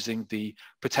prefer using the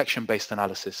protection-based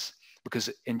analysis, because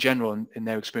in general, in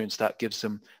their experience,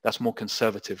 that's more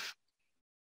conservative.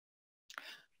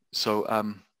 So I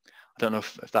don't know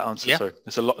if that answers. Yeah. Sorry,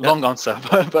 it's a long answer,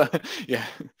 but yeah.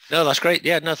 No, that's great.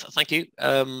 Yeah, no, thank you.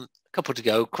 A couple to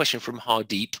go. Question from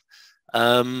Hardeep.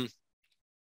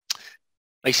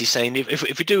 Basically saying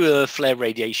if we do a flare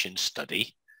radiation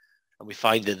study, and we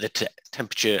find that the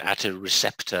temperature at a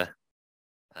receptor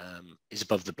is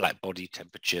above the black body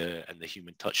temperature and the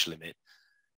human touch limit,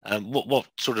 what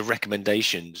sort of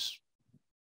recommendations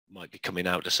might be coming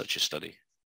out of such a study?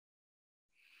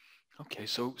 Okay,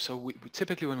 so we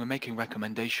typically, when we're making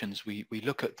recommendations, we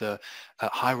look at the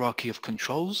hierarchy of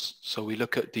controls. So we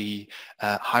look at the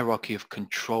hierarchy of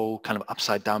control, kind of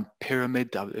upside down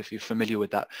pyramid, if you're familiar with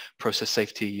that process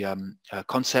safety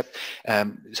concept.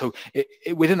 So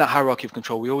within that hierarchy of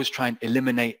control, we always try and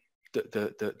eliminate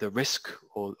the risk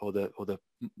or the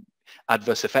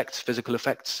adverse effects, physical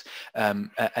effects. And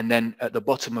then at the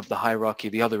bottom of the hierarchy,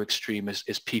 the other extreme is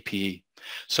PPE.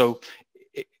 So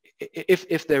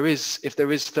if there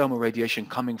is thermal radiation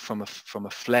coming from a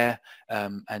flare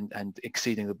and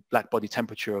exceeding the black body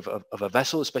temperature of a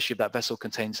vessel, especially if that vessel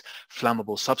contains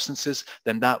flammable substances,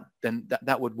 then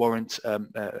that would warrant a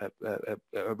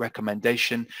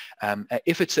recommendation.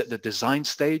 If it's at the design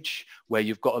stage where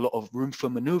you've got a lot of room for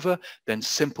maneuver, then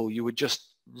simple, you would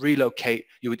just relocate.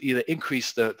 You would either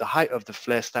increase the height of the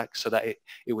flare stack so that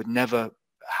it would never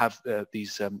have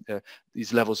these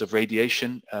levels of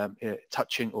radiation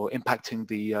touching or impacting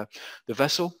the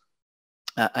vessel,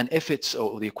 and if it's,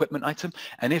 or the equipment item,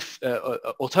 and if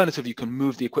alternatively you can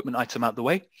move the equipment item out the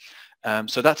way.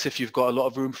 So that's if you've got a lot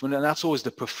of room for, and that's always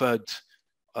the preferred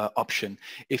option.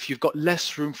 If you've got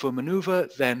less room for maneuver,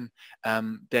 then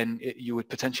you would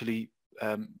potentially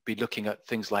be looking at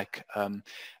things like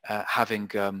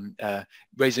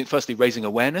raising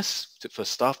awareness for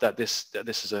staff that this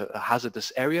is a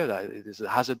hazardous area, that there's a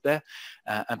hazard there,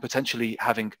 and potentially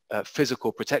having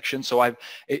physical protection. So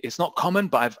it's not common,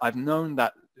 but I've known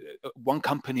that one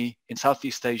company in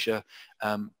Southeast Asia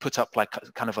put up like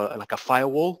kind of like a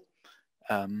firewall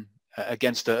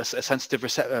against a sensitive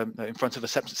receptor, in front of a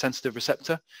sensitive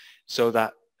receptor, so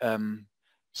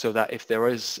that if there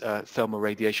is thermal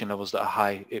radiation levels that are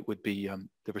high, it would be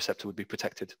the receptor would be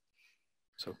protected.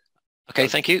 So, okay,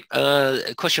 thank you.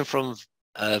 A question from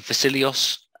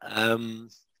Vasilios.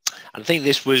 I think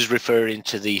this was referring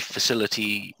to the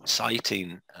facility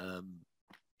siting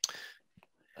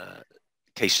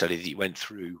case study that you went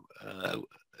through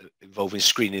involving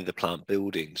screening the plant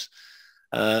buildings.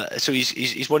 So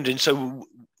he's wondering, so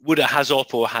would a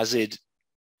HAZOP or hazard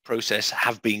process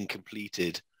have been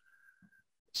completed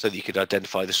so that you could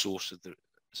identify the sources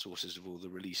of all the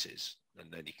releases, and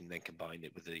then you can then combine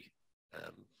it with the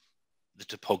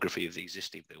topography of the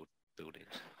existing buildings?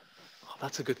 Oh,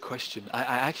 that's a good question. I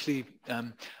actually,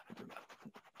 I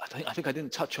think I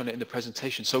didn't touch on it in the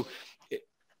presentation. So,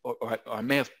 or I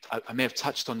may have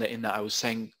touched on it in that I was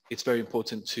saying it's very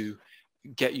important to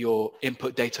get your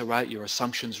input data right, your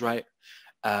assumptions right.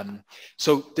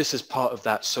 So this is part of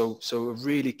that. So a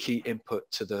really key input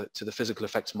to the physical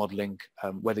effects modeling,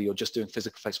 whether you're just doing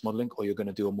physical effects modeling or you're going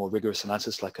to do a more rigorous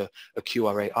analysis like a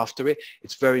QRA after it,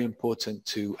 it's very important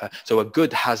to, so a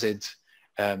good hazard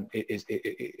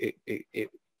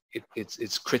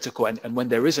it's critical. And when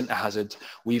there isn't a hazard,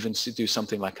 we even do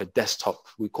something like a desktop,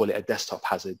 we call it a desktop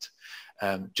hazard,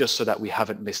 just so that we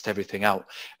haven't missed everything out.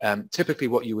 Typically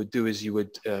what you would do is you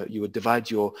would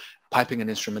divide your piping and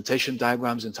instrumentation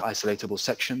diagrams into isolatable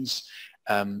sections,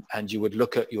 and you would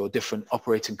look at your different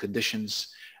operating conditions,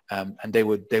 and they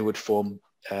would form,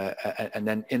 and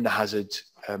then in the hazard,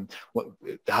 the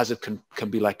hazard can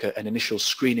be like an initial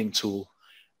screening tool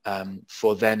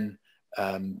for then,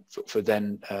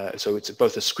 so it's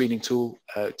both a screening tool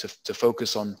to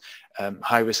focus on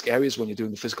high risk areas when you're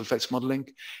doing the physical effects modeling,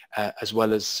 as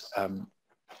well as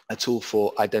a tool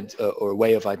for or a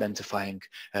way of identifying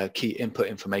key input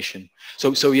information.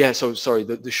 So sorry,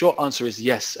 the short answer is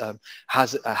yes, a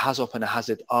HAZOP and a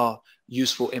hazard are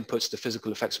useful inputs to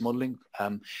physical effects modeling.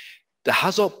 The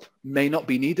HAZOP may not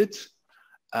be needed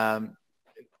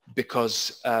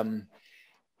because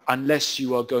unless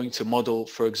you are going to model,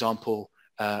 for example,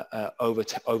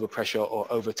 over pressure or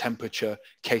over temperature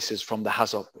cases from the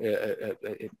HAZOP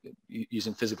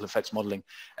using physical effects modeling.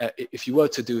 If you were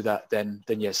to do that, then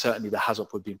yes, certainly the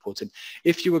HAZOP would be important.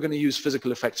 If you were going to use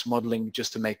physical effects modeling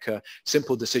just to make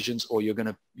simple decisions, or you're going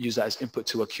to use that as input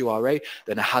to a QRA,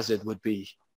 then a hazard would be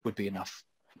enough.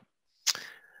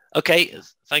 Okay,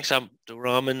 thanks,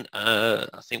 Abdulrahman.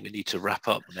 I think we need to wrap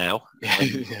up now.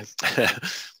 Yes.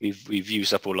 We've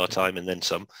used up all our time and then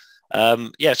some.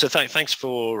 Yeah, so thanks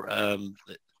for the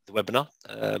webinar.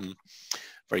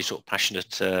 Very sort of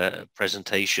passionate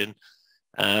presentation.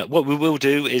 What we will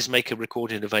do is make a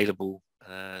recording available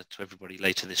to everybody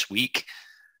later this week.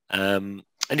 And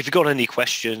if you've got any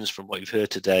questions from what you've heard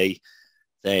today,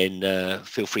 then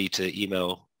feel free to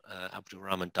email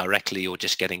Abdulrahman directly, or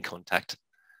just get in contact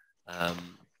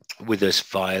with us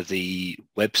via the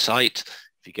website.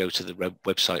 If you go to the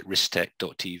website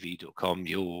risktech.tv.com,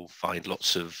 you'll find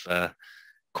lots of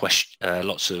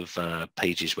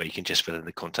pages where you can just fill in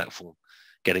the contact form,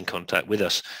 get in contact with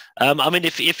us. I mean,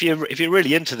 if you're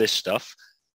really into this stuff,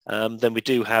 then we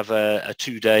do have a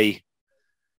 2-day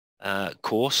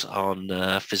course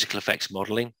on physical effects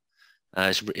modeling.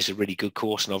 It's a really good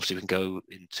course, and obviously we can go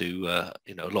into a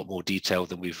lot more detail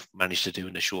than we've managed to do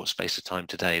in a short space of time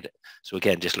today. So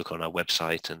again, just look on our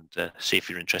website and see if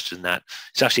you're interested in that.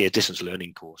 It's actually a distance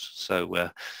learning course, so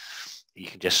you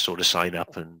can just sort of sign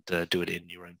up and do it in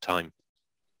your own time.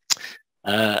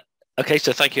 Okay,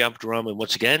 so thank you, Abdulrahman,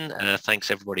 once again. Thanks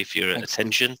everybody for your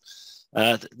attention.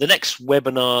 The next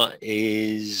webinar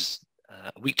is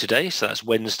a week today, so that's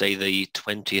Wednesday, the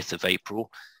 20th of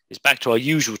April. It's back to our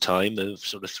usual time of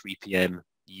sort of 3 p.m.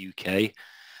 UK,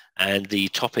 and the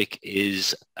topic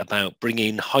is about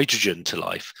bringing hydrogen to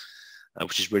life,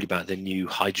 which is really about the new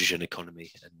hydrogen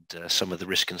economy and some of the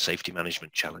risk and safety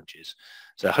management challenges.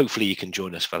 So hopefully you can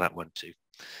join us for that one too.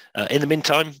 In the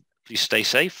meantime, please stay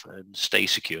safe and stay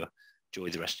secure. Enjoy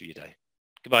the rest of your day.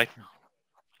 Goodbye.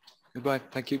 Goodbye.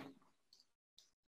 Thank you.